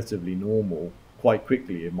to relatively normal quite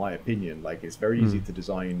quickly, in my opinion. Like, it's very easy to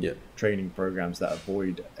design training programs that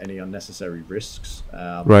avoid any unnecessary risks.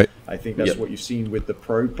 Right. I think that's what you've seen with the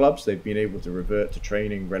pro clubs. They've been able to revert to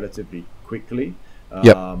training relatively quickly.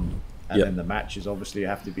 And then the matches obviously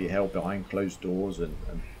have to be held behind closed doors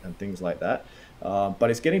and things like that. But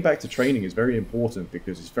it's getting back to training is very important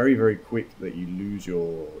because it's very, very quick that you lose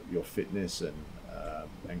your fitness and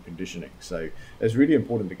conditioning. So it's really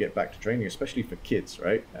important to get back to training, especially for kids,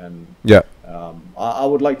 right? And I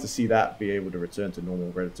would like to see that be able to return to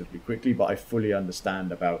normal relatively quickly, but I fully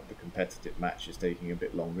understand about the competitive matches taking a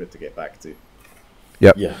bit longer to get back to.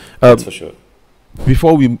 That's for sure.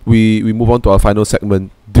 Before we move on to our final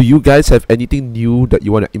segment, do you guys have anything new that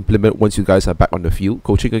you want to implement once you guys are back on the field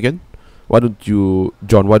coaching again?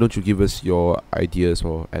 John, why don't you give us your ideas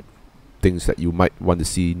or things that you might want to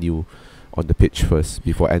see new on the pitch first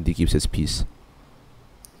before Andy gives his piece?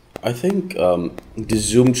 I think the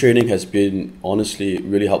Zoom training has been honestly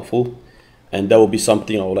really helpful, and that will be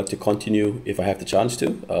something I would like to continue if I have the chance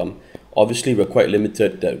to. Obviously, we're quite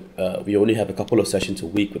limited that we only have a couple of sessions a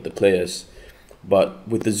week with the players, but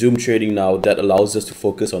with the Zoom training now, that allows us to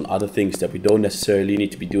focus on other things that we don't necessarily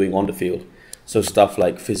need to be doing on the field. So stuff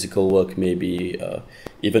like physical work, maybe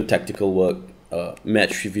even tactical work,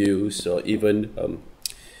 match reviews, or even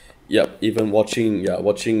watching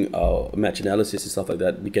match analysis and stuff like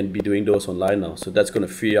that. We can be doing those online now, so that's going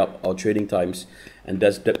to free up our training times, and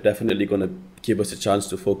that's definitely going to give us a chance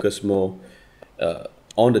to focus more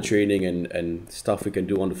on the training and stuff we can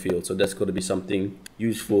do on the field. So that's going to be something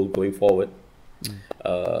useful going forward.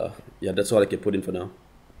 That's all I can put in for now.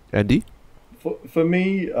 Andy? For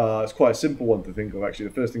me, it's quite a simple one to think of, actually.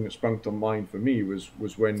 The first thing that sprung to mind for me was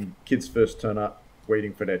when kids first turn up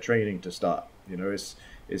waiting for their training to start.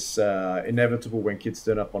 It's inevitable when kids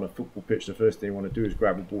turn up on a football pitch, the first thing they want to do is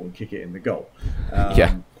grab a ball and kick it in the goal.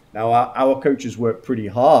 Now, our coaches work pretty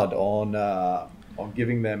hard on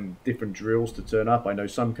giving them different drills to turn up. I know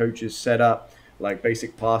some coaches set up like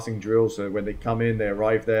basic passing drills, so when they come in, they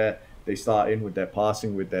arrive there, they start in with their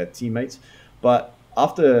passing with their teammates. But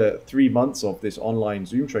after 3 months of this online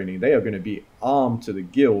Zoom training, they are going to be armed to the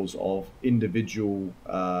gills of individual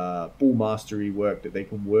ball mastery work that they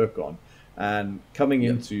can work on. And coming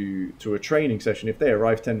into a training session, if they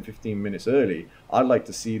arrive 10-15 minutes early, I'd like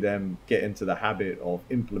to see them get into the habit of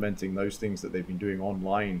implementing those things that they've been doing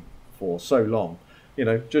online for so long.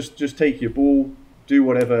 Just take your ball, do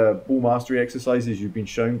whatever ball mastery exercises you've been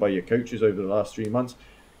shown by your coaches over the last 3 months.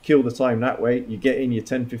 Kill the time that way. You get in your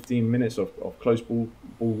 10-15 minutes of close ball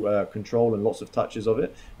control and lots of touches of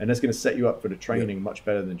it, and that's going to set you up for the training much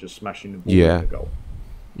better than just smashing the ball in the goal.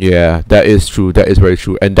 Yeah, that is true. That is very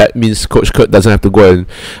true, and that means Coach Kurt doesn't have to go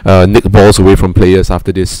and nick balls away from players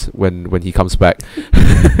after this when he comes back.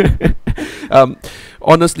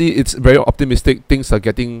 Honestly, it's very optimistic. Things are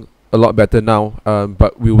getting a lot better now,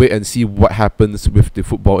 but we'll wait and see what happens with the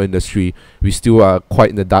football industry. We still are quite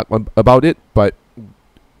in the dark about it, but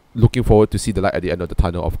looking forward to see the light at the end of the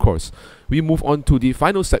tunnel, of course. We move on to the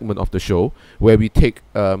final segment of the show, where we take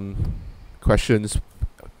questions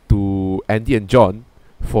to Andy and John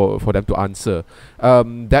for them to answer.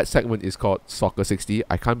 That segment is called Soccer60.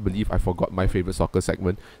 I can't believe I forgot my favorite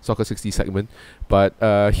Soccer60 segment. But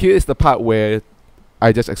here is the part where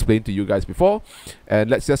I just explained to you guys before, and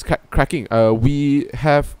let's just cracking. We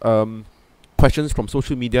have questions from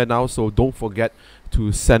social media now, so don't forget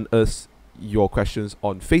to send us your questions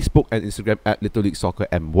on Facebook and Instagram at Little League Soccer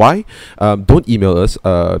MY. Don't email us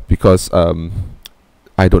because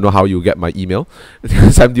I don't know how you get my email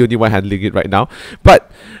because I'm the only one handling it right now. But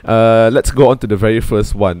let's go on to the very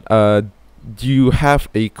first one. Do you have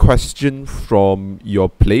a question from your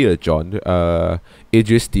player, John?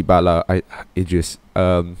 Idris Dybala. Idris.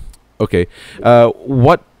 Okay.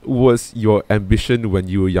 What was your ambition when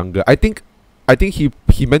you were younger? I think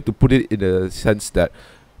he meant to put it in a sense that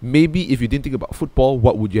maybe if you didn't think about football,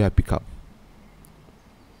 what would you have become?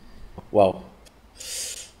 Wow.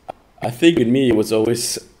 I think with me, it was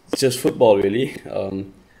always just football, really.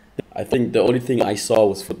 I think the only thing I saw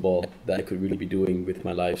was football that I could really be doing with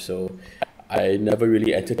my life. So I never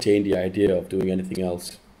really entertained the idea of doing anything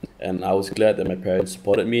else. And I was glad that my parents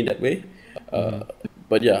supported me in that way.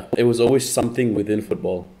 But yeah, it was always something within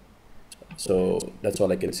football. So that's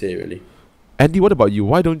all I can say, really. Andy, what about you?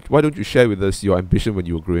 Why don't you share with us your ambition when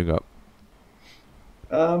you were growing up?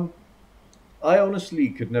 I honestly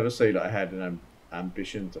could never say that I had an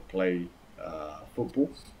ambition to play football.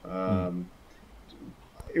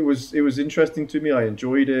 It was interesting to me. I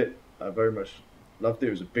enjoyed it. I very much loved it.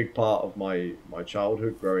 It was a big part of my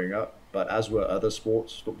childhood growing up. But as were other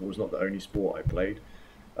sports, football was not the only sport I played.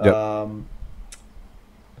 Yep.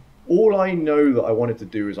 All I know that I wanted to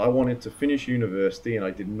do is I wanted to finish university, and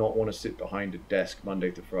I did not want to sit behind a desk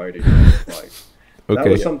Monday to Friday, 9 to 5. That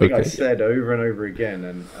was something I said over and over again,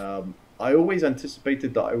 and I always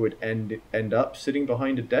anticipated that I would end up sitting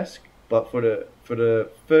behind a desk. But for the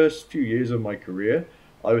first few years of my career,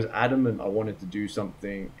 I was adamant I wanted to do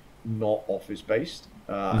something not office based,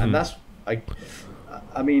 and that's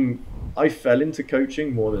I mean, I fell into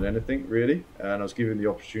coaching more than anything, really, and I was given the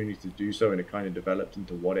opportunity to do so, and it kind of developed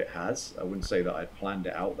into what it has. I wouldn't say that I'd planned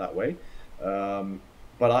it out that way,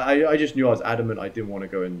 but I just knew I was adamant I didn't want to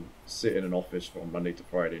go and sit in an office from Monday to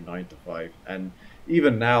Friday, 9 to 5. And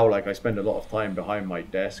even now, like, I spend a lot of time behind my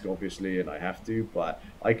desk, obviously, and I have to, but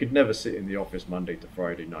I could never sit in the office Monday to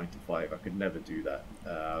Friday, 9 to 5. I could never do that.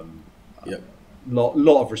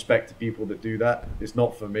 Lot of respect to people that do that. It's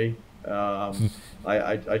not for me.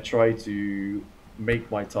 I try to make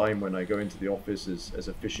my time when I go into the office as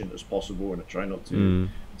efficient as possible, and I try not to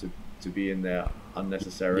be in there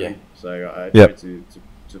unnecessarily. So I try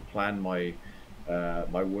to plan my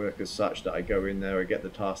my work as such that I go in there, I get the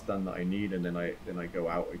task done that I need, and then I go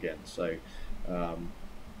out again. So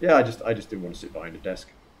I just didn't want to sit behind a desk.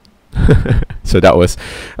 So that was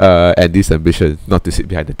Andy's ambition, not to sit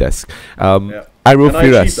behind the desk. Iro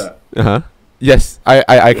Firas. Yes,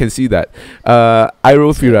 I can see that.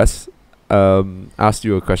 Iro Firas asked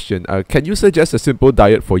you a question. Can you suggest a simple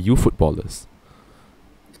diet for you footballers?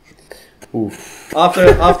 Oof.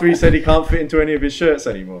 After he said he can't fit into any of his shirts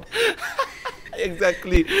anymore.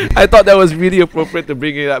 Exactly. I thought that was really appropriate to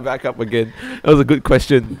bring it back up again. That was a good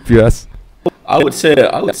question, Firas. I would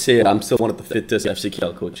say I'm still one of the fittest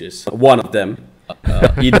FCKL coaches. One of them.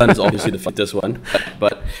 Idan is obviously the fittest one,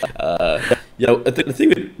 but the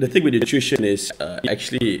thing with nutrition is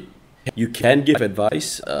actually you can give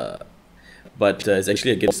advice, but it's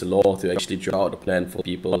actually against the law to actually draw out a plan for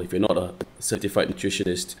people if you're not a certified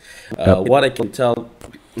nutritionist. What I can tell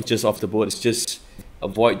just off the board is just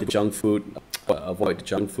avoid the junk food.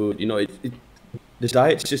 You know, the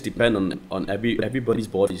diets just depend on everybody's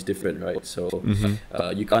body is different, right? So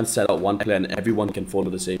you can't set out one plan, everyone can follow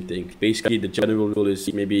the same thing. Basically, the general rule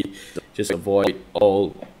is maybe just avoid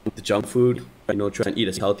all the junk food, you know, try and eat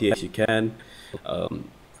as healthy as you can.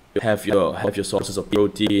 Have your sources of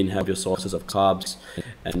protein, have your sources of carbs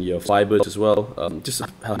and your fibers as well. Just a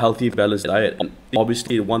healthy, balanced diet. And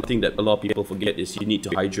obviously, the one thing that a lot of people forget is you need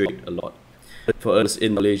to hydrate a lot. for us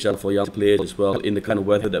in Malaysia, for young players as well, in the kind of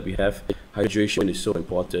weather that we have, hydration is so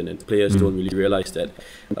important, and players don't really realize that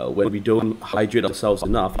when we don't hydrate ourselves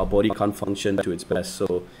enough, our body can't function to its best.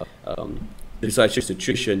 So besides just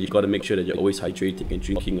nutrition, you've got to make sure that you're always hydrating and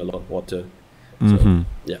drinking a lot of water. So,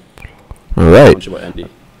 yeah. All right. Much about Andy.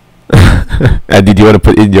 Andy, do you want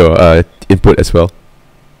to put in your input as well?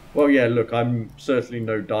 Well, yeah, look, I'm certainly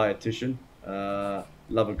no dietitian.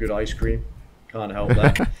 Love a good ice cream. Can't help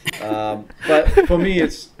that. But for me,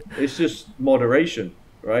 it's just moderation,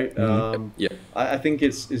 right? I think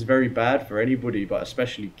it's very bad for anybody, but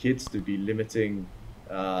especially kids, to be limiting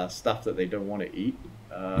stuff that they don't want to eat.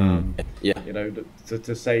 You know,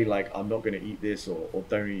 to say like, I'm not going to eat this or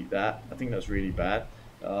don't eat that, I think that's really bad.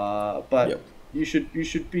 But you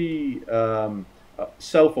should be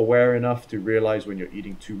self-aware enough to realize when you're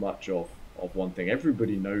eating too much of one thing.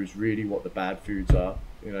 Everybody knows really what the bad foods are.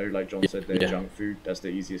 You know, like John said, they're junk food. That's the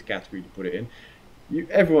easiest category to put it in.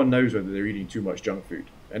 Everyone knows whether they're eating too much junk food.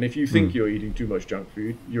 And if you think you're eating too much junk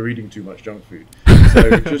food, you're eating too much junk food.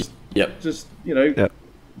 So just you know,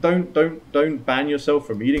 don't ban yourself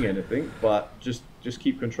from eating anything, but just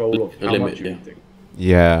keep control of how much you're eating.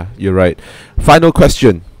 Yeah, you're right. Final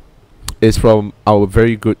question is from our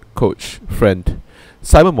very good coach friend,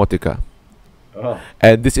 Simon Motica.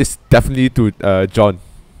 And this is definitely to John.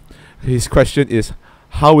 His question is,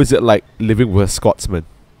 how is it like living with a Scotsman?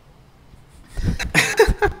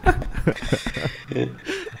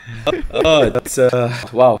 That's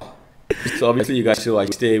wow. So obviously you guys know I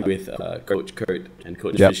stay with Coach Kurt and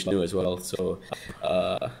Coach Vishnu as well. So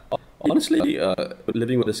honestly,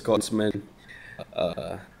 living with a Scotsman,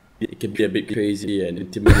 it can be a bit crazy and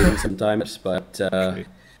intimidating sometimes, but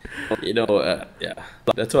you know,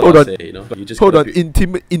 that's what I say. You know, you just hold on.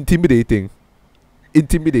 Intimidating.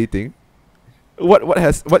 What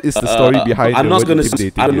is the story behind? I'm not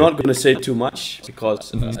gonna say too much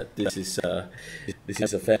because this is a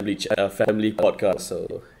family podcast,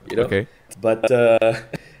 so you know. Okay. But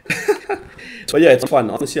but yeah, it's fun.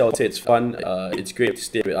 Honestly, I would say it's fun. It's great to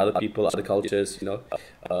stay with other people, other cultures. You know.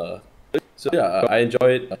 So yeah, I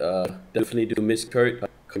enjoy it. Definitely do miss Kurt.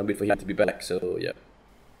 Can't wait for him to be back. So yeah.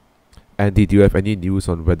 Andy, do you have any news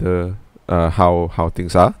on whether how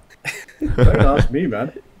things are? Don't ask me,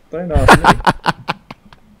 man. Don't ask me.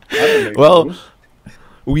 I don't well,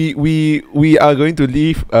 we are going to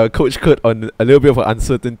leave Coach Kurt on a little bit of an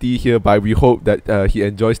uncertainty here, but we hope that he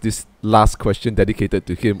enjoys this last question dedicated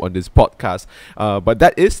to him on this podcast. But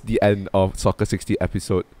that is the end of Soccer60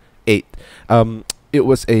 episode 8. It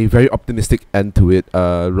was a very optimistic end to it,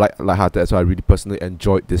 lighthearted, so I really personally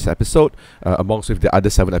enjoyed this episode, amongst with the other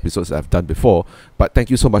 7 episodes that I've done before. But thank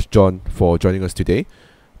you so much, John, for joining us today.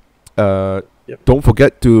 Don't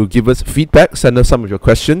forget to give us feedback, send us some of your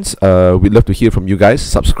questions. We'd love to hear from you guys.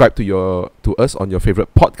 Subscribe to us on your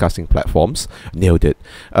favorite podcasting platforms. Nailed it.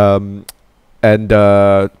 And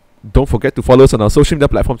don't forget to follow us on our social media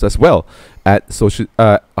platforms as well.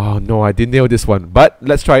 Oh no, I didn't nail this one, but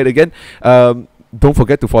let's try it again. Don't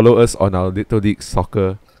forget to follow us on our Little League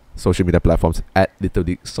Soccer social media platforms at Little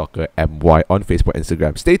League Soccer MY on Facebook and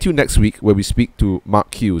Instagram. Stay tuned next week where we speak to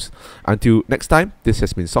Mark Hughes. Until next time, this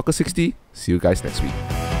has been Soccer60. See you guys next week.